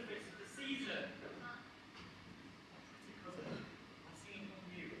knows the fits of the season. Pretty cousin, I sing from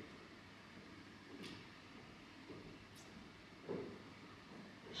you.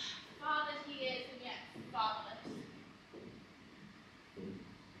 Fathered he is, and yet fatherless.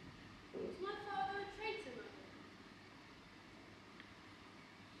 Was my father a traitor, mother?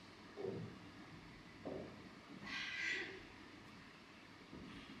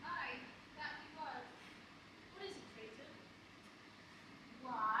 Aye, that he was. What is a traitor?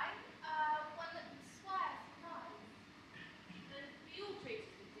 Why, one that swears and lies. Then be all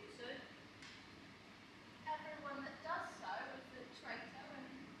traitors that do so. Everyone that does so is a traitor and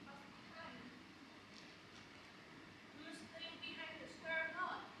must be hanged. Must they all be hanged that swear and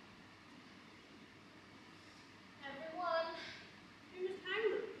lie? Everyone, Who must hang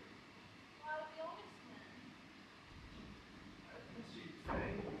them? while the honest men. As you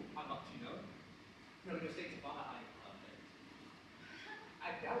say, I'm not to know. No mistake of honor, I am perfect. I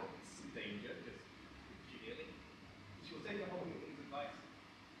doubt it's some danger, just genially. She will take the whole king's advice.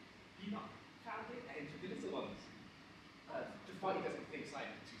 Be not founded and to the little ones. To fight he doesn't think I'm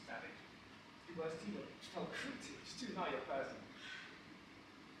too savage. The worst he will tell cruelty, it's too nigh your person.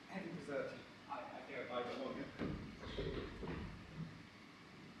 Heaven preserve you. I can't abide no longer.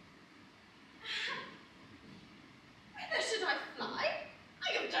 Whither should I fly? I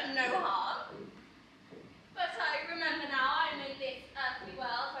have done no harm. But I remember now I'm in this earthly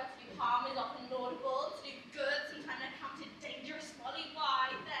world where to do harm is often laudable, to do good sometimes accounted dangerous folly.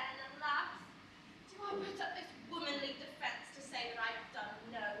 Why then, alas, do I put up this womanly defence to say that I have done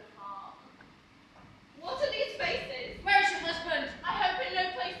no harm? What are these faces? Where is your husband? I hope in no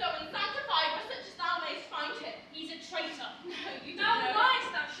place so unsanctified but such as thou mayst find him. He's a traitor. No, you Thou don't know. liest,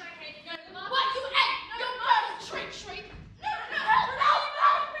 thou shag-headed young man. What, you egg? No, no, treachery! No, no,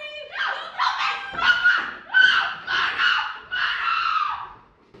 help me! Help me!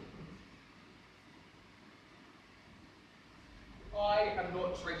 I am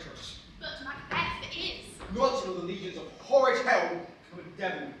not traitorous. But Macbeth is. Not till the legions of horrid hell come a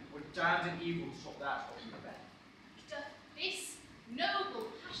devil or damned in evil to stop that of Macbeth. Doth this noble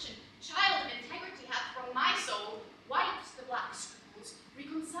passion, child of integrity, hath from my soul wiped the black scruples,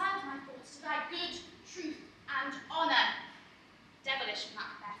 reconciled my thoughts to thy good, truth, and honour. Devilish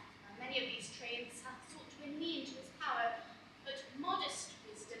Macbeth, many of these trains hath sought to win me into his power, but modest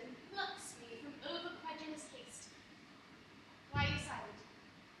wisdom plucks me from over-credulous haste. Why are you silent?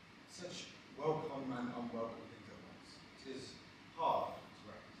 Such welcome and unwelcome things at once. It is hard to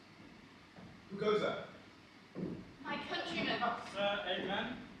raise. Who goes there? My countrymen. Sir, amen.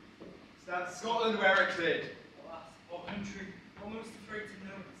 Stands Scotland where it did. Alas, poor country, almost afraid to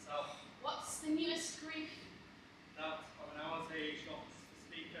know itself. What's the newest grief? That of an hour's age, not the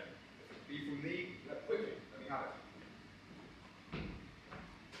speaker. Be from thee, quickly, let me have it.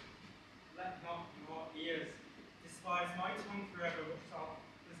 Let not your ears despise my tongue forever, which shall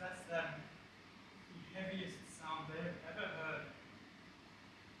possess them, the heaviest sound they have ever heard.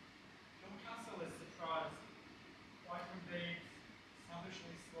 Your castle is surprised, wife and babes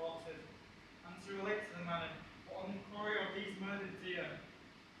savagely slaughtered, and to relate to the manner what on the quarry of these murdered deer,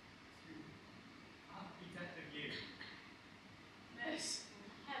 to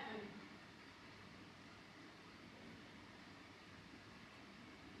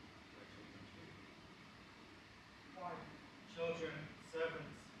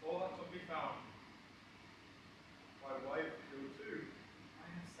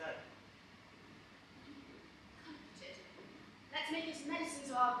Let's make us medicines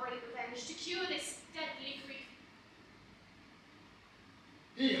of our great revenge to cure this deadly grief.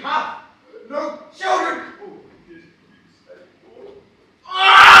 He hath no children!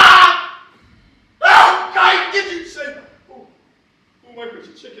 How kind did you say? Oh, my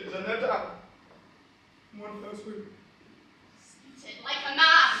pretty chickens are no doubt. One fell swoop. Speak it like a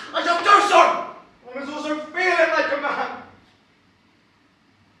man. I shall do so! One must also feel it like a man.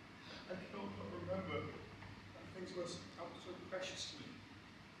 I cannot but remember that things were so precious to me.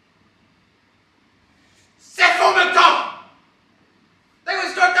 Set for Macbeth! They were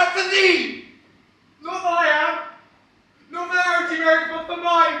struck up for thee! Not that I am, not for their own demerit, but for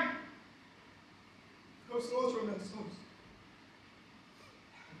mine. Go slaughter on their souls.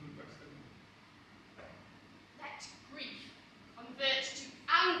 Let grief convert to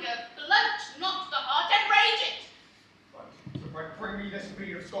anger, blunt not the heart, enrage it. Right, so if I bring me this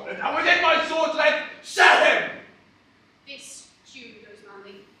mead of Scotland, and within my sword's length, set him! This duly goes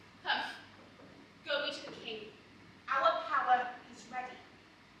manly. Come, go we to the king. Our power is ready.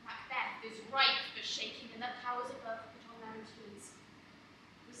 Macbeth is ripe for shaking, and the powers above put on their routines.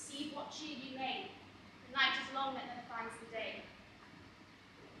 Receive what cheer you may. The night is long that never finds the day.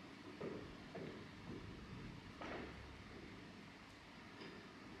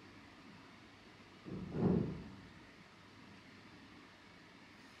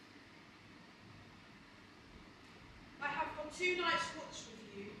 I have for 2 nights watched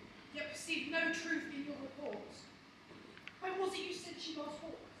with you, yet perceived no truth in your reports. When was it you said she was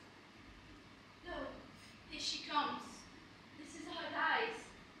hawked? Lo, here she comes. This is her guise,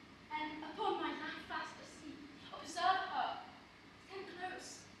 and upon my life fast asleep. Observe her. Stand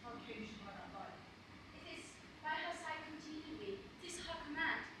close. How came she by that light? It is by her side continually. It is her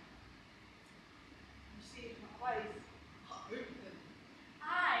command. You see, my eyes are open.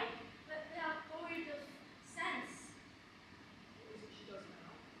 Aye, but they are void of sense. What is it she does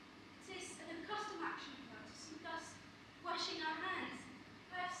now? It is an accustomed action of her to see thus washing her hands.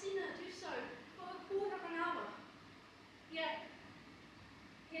 I have seen her do so for a quarter of an hour. Yet,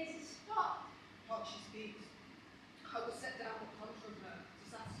 here's a spot. While she speaks, I will set down what comes from her to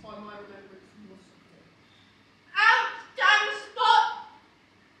satisfy my remembrance and your support. Out, damn spot!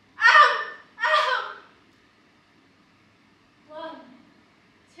 Out! Out! 1,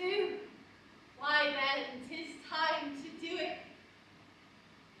 2. Why then, 'tis time to do it.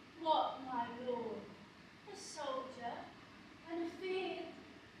 What, my lord? A soldier? And feared?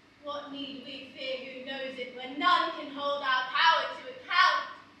 What need we fear who knows it when none can hold our power to account?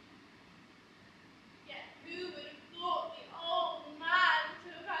 Yet who would have thought the old man to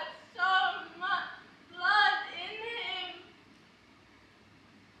have had so much blood in him?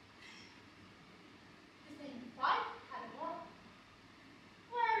 His name wife had one.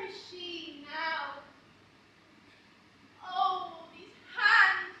 Where is she now? Oh, these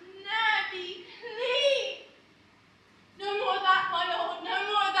hands ne'er be clean. No more of that, my lord, no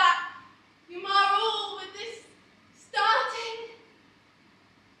more of that. You mar all with this starting.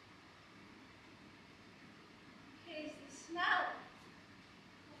 Here's the smell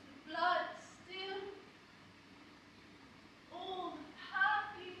of the blood still. All the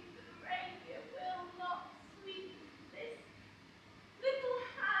perfume of Arabia will not sweeten this little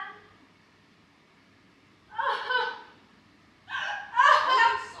hand. Ah!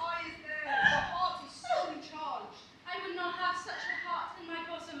 What sigh is there? Your heart is sorely charged. I would not have such a heart in my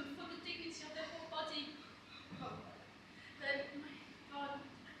bosom for the dignity of the whole body. Oh, Then, my God,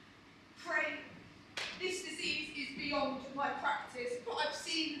 pray, this disease is beyond my practice, but I've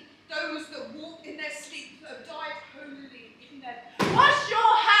seen those that walk in their sleep that have died holily in their... wash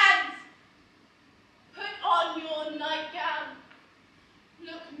your hands! Put on your nightgown.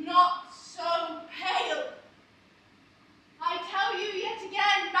 Look not so pale. I tell you yet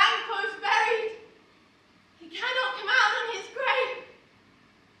again, Banquo's buried. He cannot come out on his grave.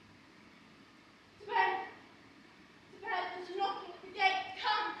 To bed. To bed, there's a knocking at the gate.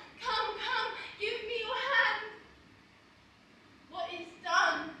 Come, come, come, give me your hand. What is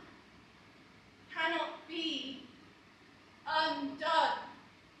done cannot be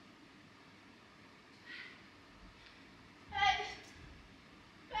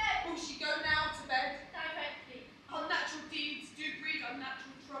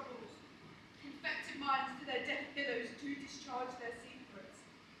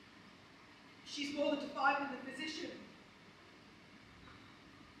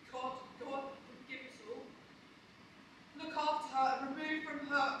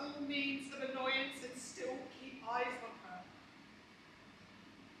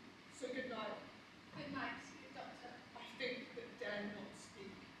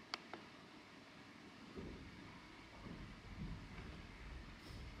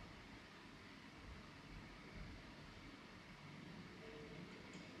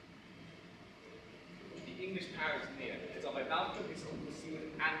English power is near, as on my Malcolm his uncle Stephen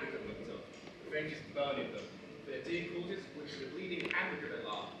Anglican looked up. The French is burning them. Their dear causes, which the bleeding Anglican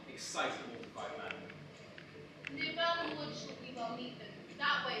alarm, excite the mortified man. Near Burnham Wood shall we well meet them.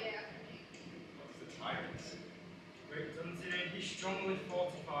 That way they are coming. What is the tyrant? Great Dunsinane he strongly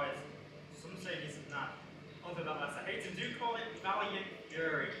fortifies. Some say he's mad. Other than less, I hate him, do call it valiant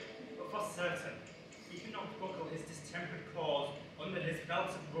fury. But for certain, he cannot buckle his distempered cause under his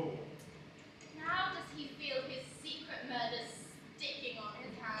belt of rule. Now does he feel his secret murder sticking on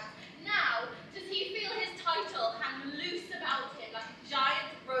his hand? Now does he feel his title hang loose about him like a giant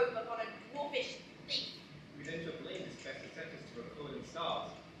robe upon a dwarfish thief? We then shall blame his best attempts to recoil in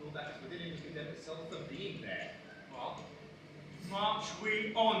stars, all that is within him to condemn itself for being there. Well, march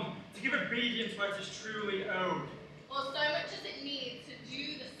we on, to give obedience where it is truly owed. Or so much as it needs to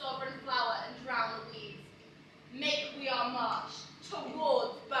dew the sovereign flower and drown the weeds. Make we our march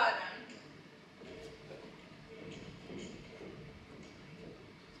towards Burnham.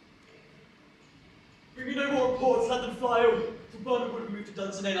 Bring me no more reports, let them fly over. To Burnham would have moved to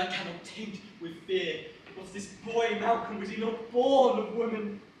Dunsinane, I cannot taint with fear. Was this boy Malcolm, was he not born of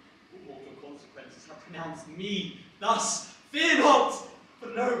woman? What mortal consequences have pronounced me thus? Fear not, for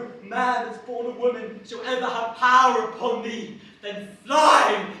no man that's born of woman shall ever have power upon thee. Then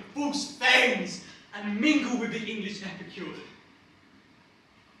fly, false fanes, and mingle with the English epicure.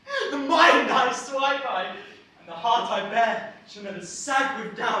 The mind I swipe I, and the heart I bear, shall never sag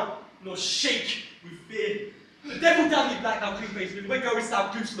with doubt, nor shake with fear. The devil damn thee, black thou clean-faced, and where goest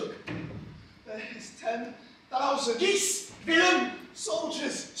thou, goose look? There is 10,000 geese, villain!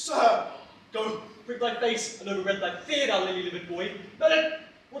 Soldiers, sir! Go, prick thy face, and overread thy fear, thou lily-livered boy. But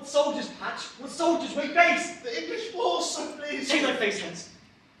what soldiers, Patch? What soldiers, wait face? The English force, so please! Take thy face hence.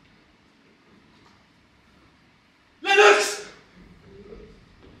 Lennox!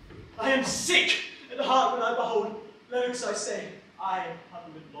 I am sick at heart when I behold Lennox, I say, I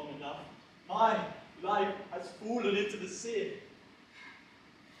have lived long enough. My life has fallen into the sea.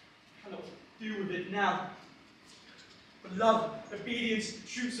 I cannot do with it now. But love, obedience,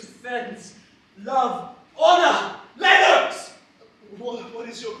 truce of friends, love, honour, Lennox! What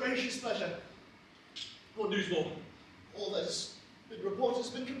is your gracious pleasure? What news more? All that has been reported has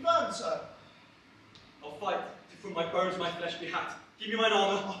been confirmed, sir. I'll fight till from my bones my flesh be hacked. Give me mine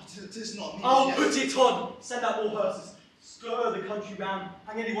armour. Oh, 'tis not needed. I'll put it on. Send out more hearses. Stir the country round.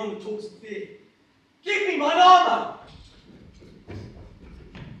 Hang anyone that talks of fear. Give me mine armour!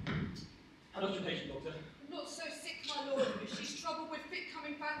 How does your patient, doctor? Not so sick, my lord, but she's troubled with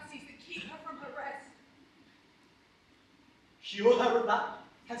fit-coming fancies that keep her from her rest. Cure her of that?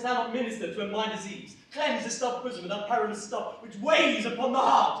 Canst thou not minister to her mind disease? Cleanse the stuffed bosom of that perilous stuff which weighs upon the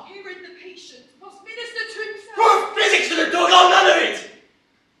heart? Herein the patient must minister to himself. Proof physics to the dog, I'll none of it!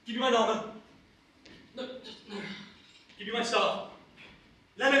 Give me mine armour. No, no. Give me my staff.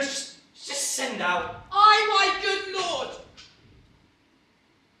 Lennox, just send out. Aye, my good lord!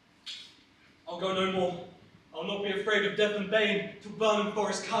 I'll go no more. I'll not be afraid of death and bane till Burnham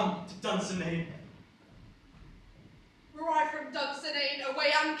Forest come to Dunsinane. Were I from Dunsinane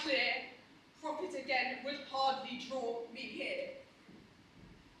away unclear, profit again would hardly draw me here.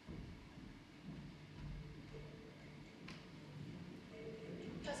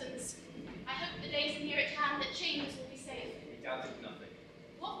 Cousins, I hope the days are near at hand that Chambers will be safe. He doubted nothing.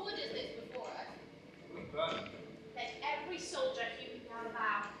 What wood is this before us? We burn. Let every soldier hew down a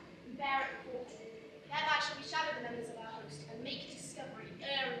bough, and bear it before him. Thereby shall we shadow the members of our host, and make discovery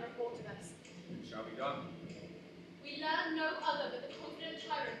ere in report of us. It shall be done. We learn no other but the confident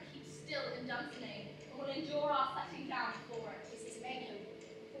tyrant keeps still in Dunsinane, and will endure our setting down before it. This is main hope.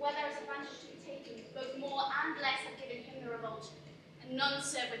 For where there is advantage to be taken, both more and less have given him the revolt, and none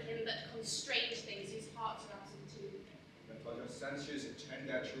serve with him but constrained things whose hearts are absent too. Let our just censures attend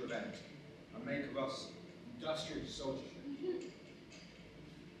their true event, and make of us industrious soldiership.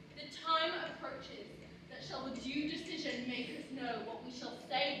 The time approaches that shall with due decision make us know what we shall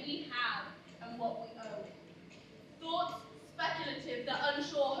say we have and what we owe. Thoughts speculative that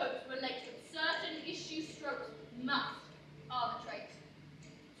unsure hopes relate that certain issue strokes must arbitrate,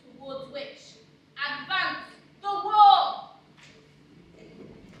 towards which advance the war!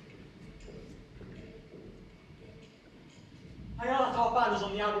 I art our banners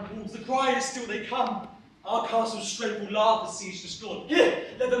on the outward walls, the cry is still they come. Our castle's strength will laugh the siege to scorn. Here,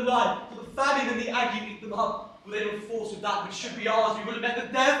 let them lie, for the famine and the ague eat them up. Will they not force with that which should be ours? We will have met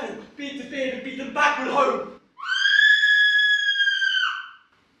them therefore, beat to fear and beat them backward home.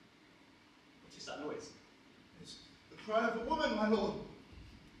 What is that noise? It's the cry of a woman, my lord.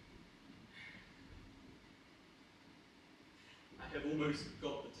 I have almost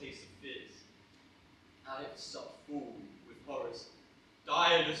forgot the taste of fears. life's up full with horrors,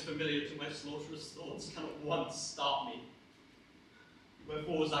 dire and as familiar to my slaughterous thoughts, cannot once start me.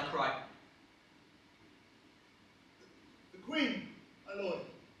 Wherefore as I cry, The Queen, my lord,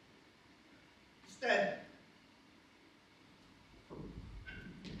 is dead.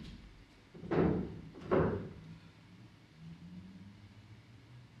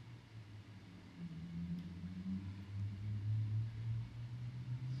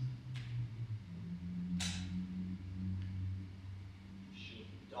 she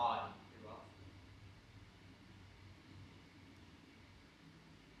died hereafter.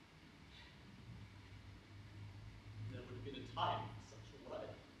 There would have been a time for such a word.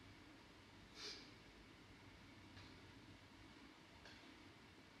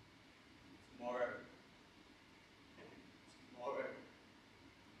 Tomorrow. Tomorrow.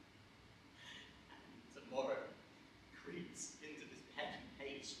 And tomorrow creeps into this pen and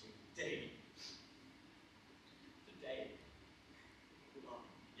page with day. The day. All our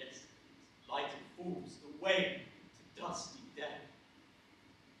yesterday's lighted fools the way to dusty death.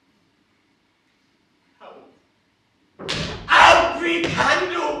 Out, breathe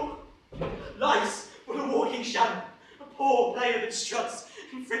candle! Lice for the walking shadow, a poor player that struts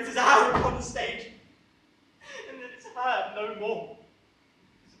and fritters his hour upon the stage, and then is heard no more.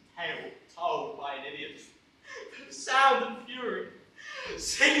 It's a tale told by an idiot, full of sound and fury,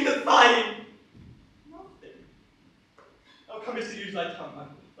 signifying nothing. Oh, come, Mr. use thy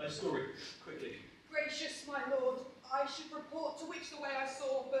tongue, thy story, quickly. Gracious my lord, I should report to which the way I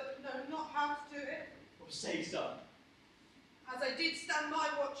saw, but know not how to do it. Or say so. As I did stand my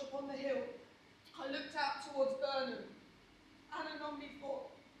watch upon the hill, I looked out towards Burnham, and anon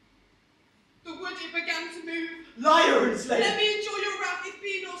methought, the wood it began to move. Liar and slave! Let me enjoy your wrath, if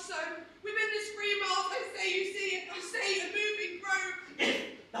be not so. Within this 3 miles, I say you see it, I say a moving grove.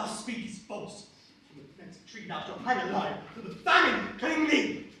 If thou speakest false, from the fence tree thou shalt hang alive, to the famine cling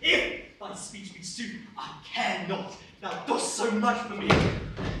thee. If thy speech be sooth, I care not, thou dost so much for me.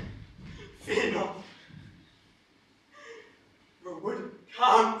 Fear not. For a wood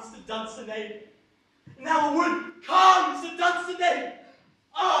calms the Dunsinane. Now a wood calms the Dunsinane.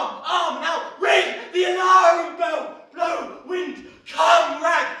 Arm, arm, now ring the alarm bell. Blow, wind, come,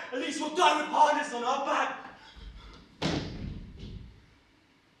 rag. At least we'll die with harness on our back.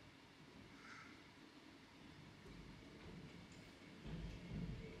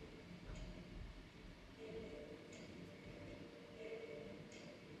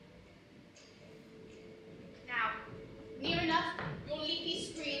 Now, near enough, your leafy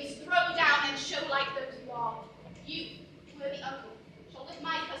screens throw down and show like those you are. You, worthy uncle, shall with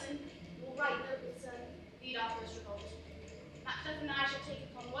my cousin, will right noble son, lead our first revolt. Macbeth and I shall take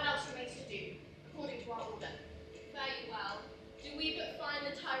upon what else remains to do, according to our order. Very well. Do we but find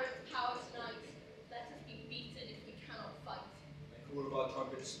the tyrant's power tonight? Let us be beaten if we cannot fight. Make all of our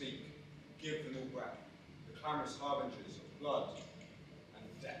trumpets speak, give them all breath, the clamorous harbingers of blood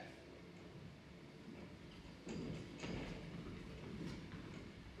and death.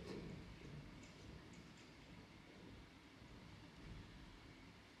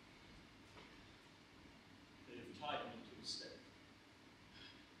 They have tied me to a stake.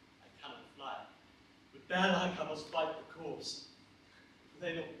 I cannot fly, but bear-like I must fight the cause. For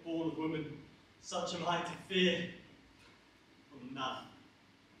they not born of woman, such am I to fear from none.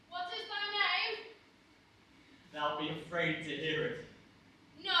 What is thy name? Thou be afraid to hear it.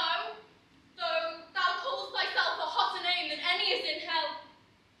 No, though thou callest thyself a hotter name than any is in hell.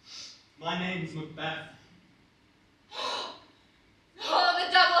 My name's Macbeth. Oh,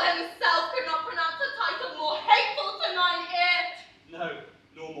 the devil himself could not pronounce a title more hateful to mine ear. No,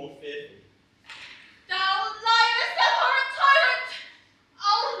 nor more fearful. Thou liest, abhorrent tyrant!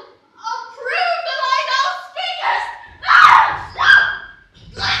 I'll prove the lie thou speakest!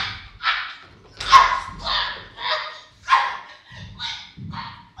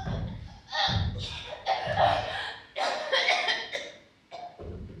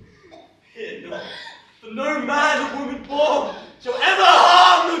 Fear not,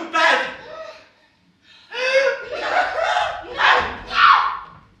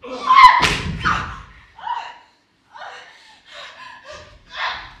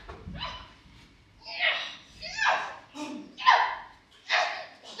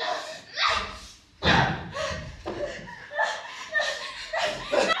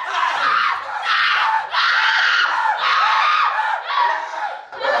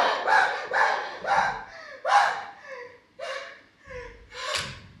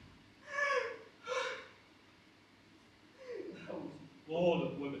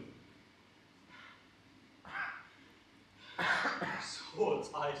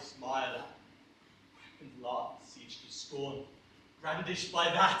 scorn, brandished by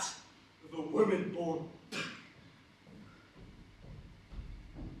that of a woman born.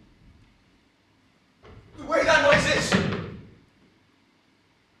 The way that noise is!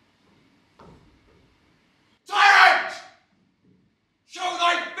 Tyrant! Show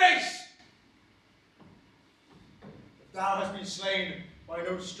thy face! If thou hast been slain by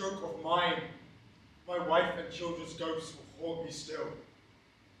no stroke of mine, my wife and children's ghosts will haunt me still.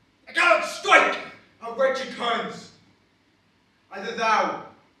 I cannot strike our wretched hands. Either thou,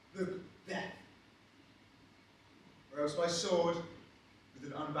 look death, or else my sword, with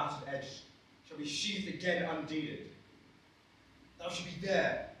an unbattered edge, shall be sheathed again undeeded. Thou shalt be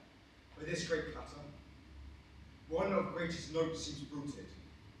there, where this great clatter, one of greatest note seems rooted.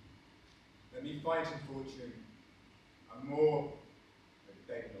 Let me find him fortune, and more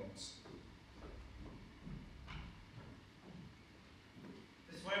I beg not.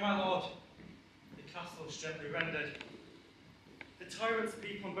 This way, my lord. The castle is gently rendered. The tyrants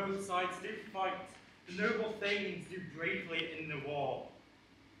peep on both sides do fight. The noble thanes do bravely in the war.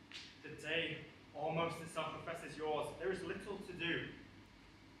 The day almost itself professes yours. There is little to do.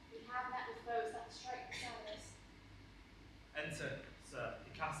 We have met with foes that strike beside us. Enter, sir,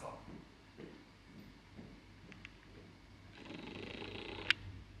 the castle.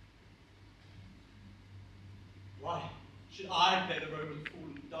 Why should I play the Roman fool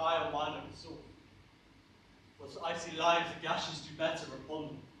and die on mine own sword? Was icy lives the gashes do better upon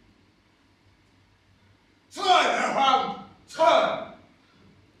them? Turn, thou hound! Turn!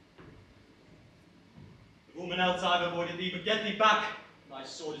 The woman outside avoided thee, but get thee back! Thy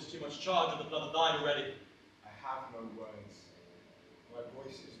sword is too much charged with the blood of thine already. I have no words. My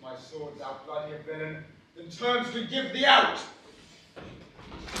voice is my sword, thou bloody villain. Then terms can give thee out!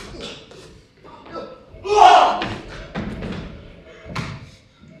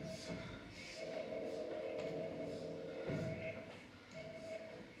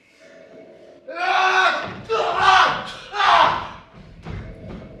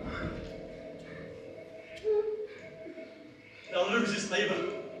 Thou losest labour.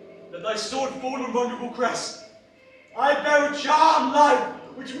 Let thy sword fall on vulnerable crest. I bear a charmed life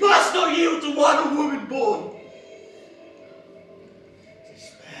which must not yield to one woman born.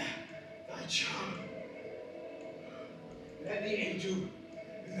 Spare thy charm. Let the angel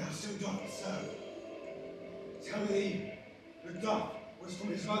who thou so dost serve tell thee the dove was from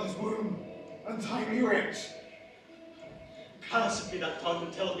his mother's womb, untimely ripped. Cursed be that tongue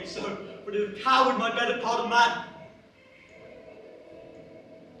that tells me so, but it hath coward my better part of man.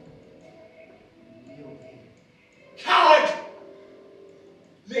 Coward!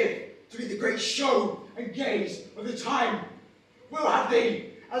 Live to be the great show and gaze of the time. We'll have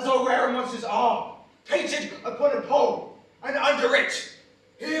thee, as all rare monsters are, painted upon a pole, and under it,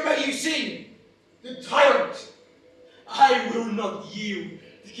 here may you see the tyrant. I will not yield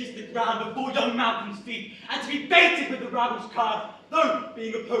to kiss the ground before young Malcolm's feet, and to be baited with the rabble's card, though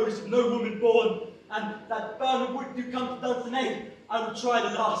being opposed of no woman born, and that Bernard would do come to Dunsinane, I will try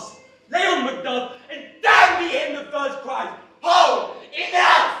the last. Lay on Macduff, and damn me in the first cries. Ho!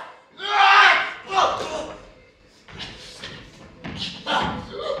 Enough!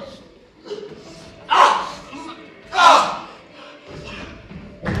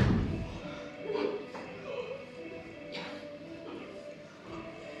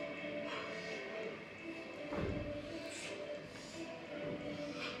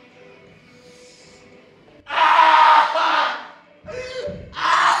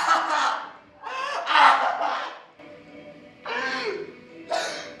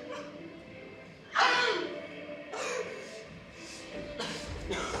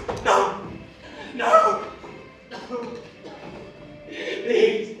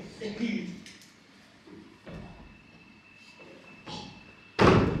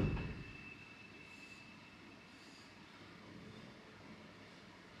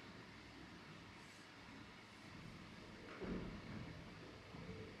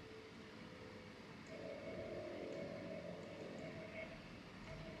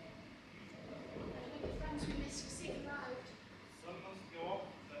 We missed for seeing arrived. Some must go off,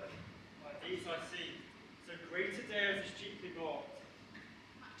 but by these I see, so great a day as is cheaply bought.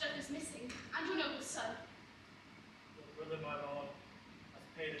 Macduff is missing, and your noble son. Your brother, my lord, has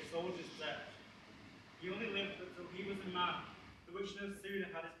paid a soldier's debt. He only lived until he was a man, the which no sooner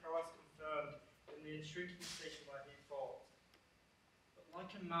had his prowess confirmed than the intriguing station where he fought. But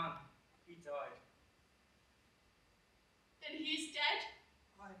like a man, he died. Then he is dead?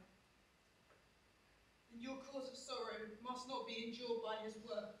 Aye. And your cause of sorrow must not be endured by his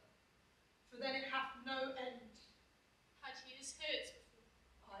worth, for then it hath no end. Had he his hurts before?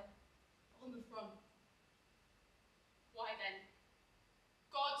 Aye, on the front.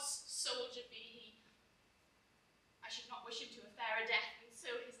 should be he. I should not wish him to a fairer death, and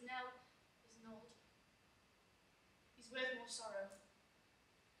so his knell is nulled. He's worth more sorrow,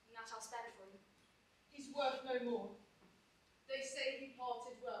 and that I'll spend for him. He's worth no more. They say he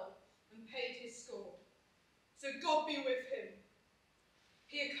parted well and paid his score. So God be with him.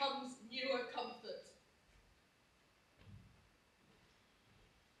 Here comes newer comfort.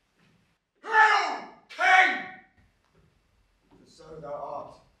 Hail, King! For so thou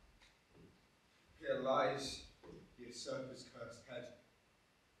art. Here lies the usurper's cursed head.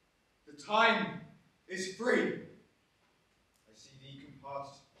 The time is free. I see thee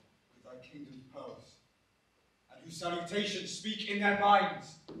compassed with thy kingdom's pearls, and whose salutations speak in their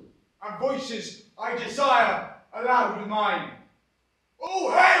minds, and voices I desire aloud with mine.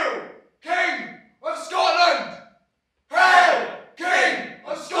 All hail, King of Scotland! Hail, King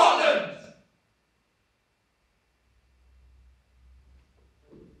of Scotland!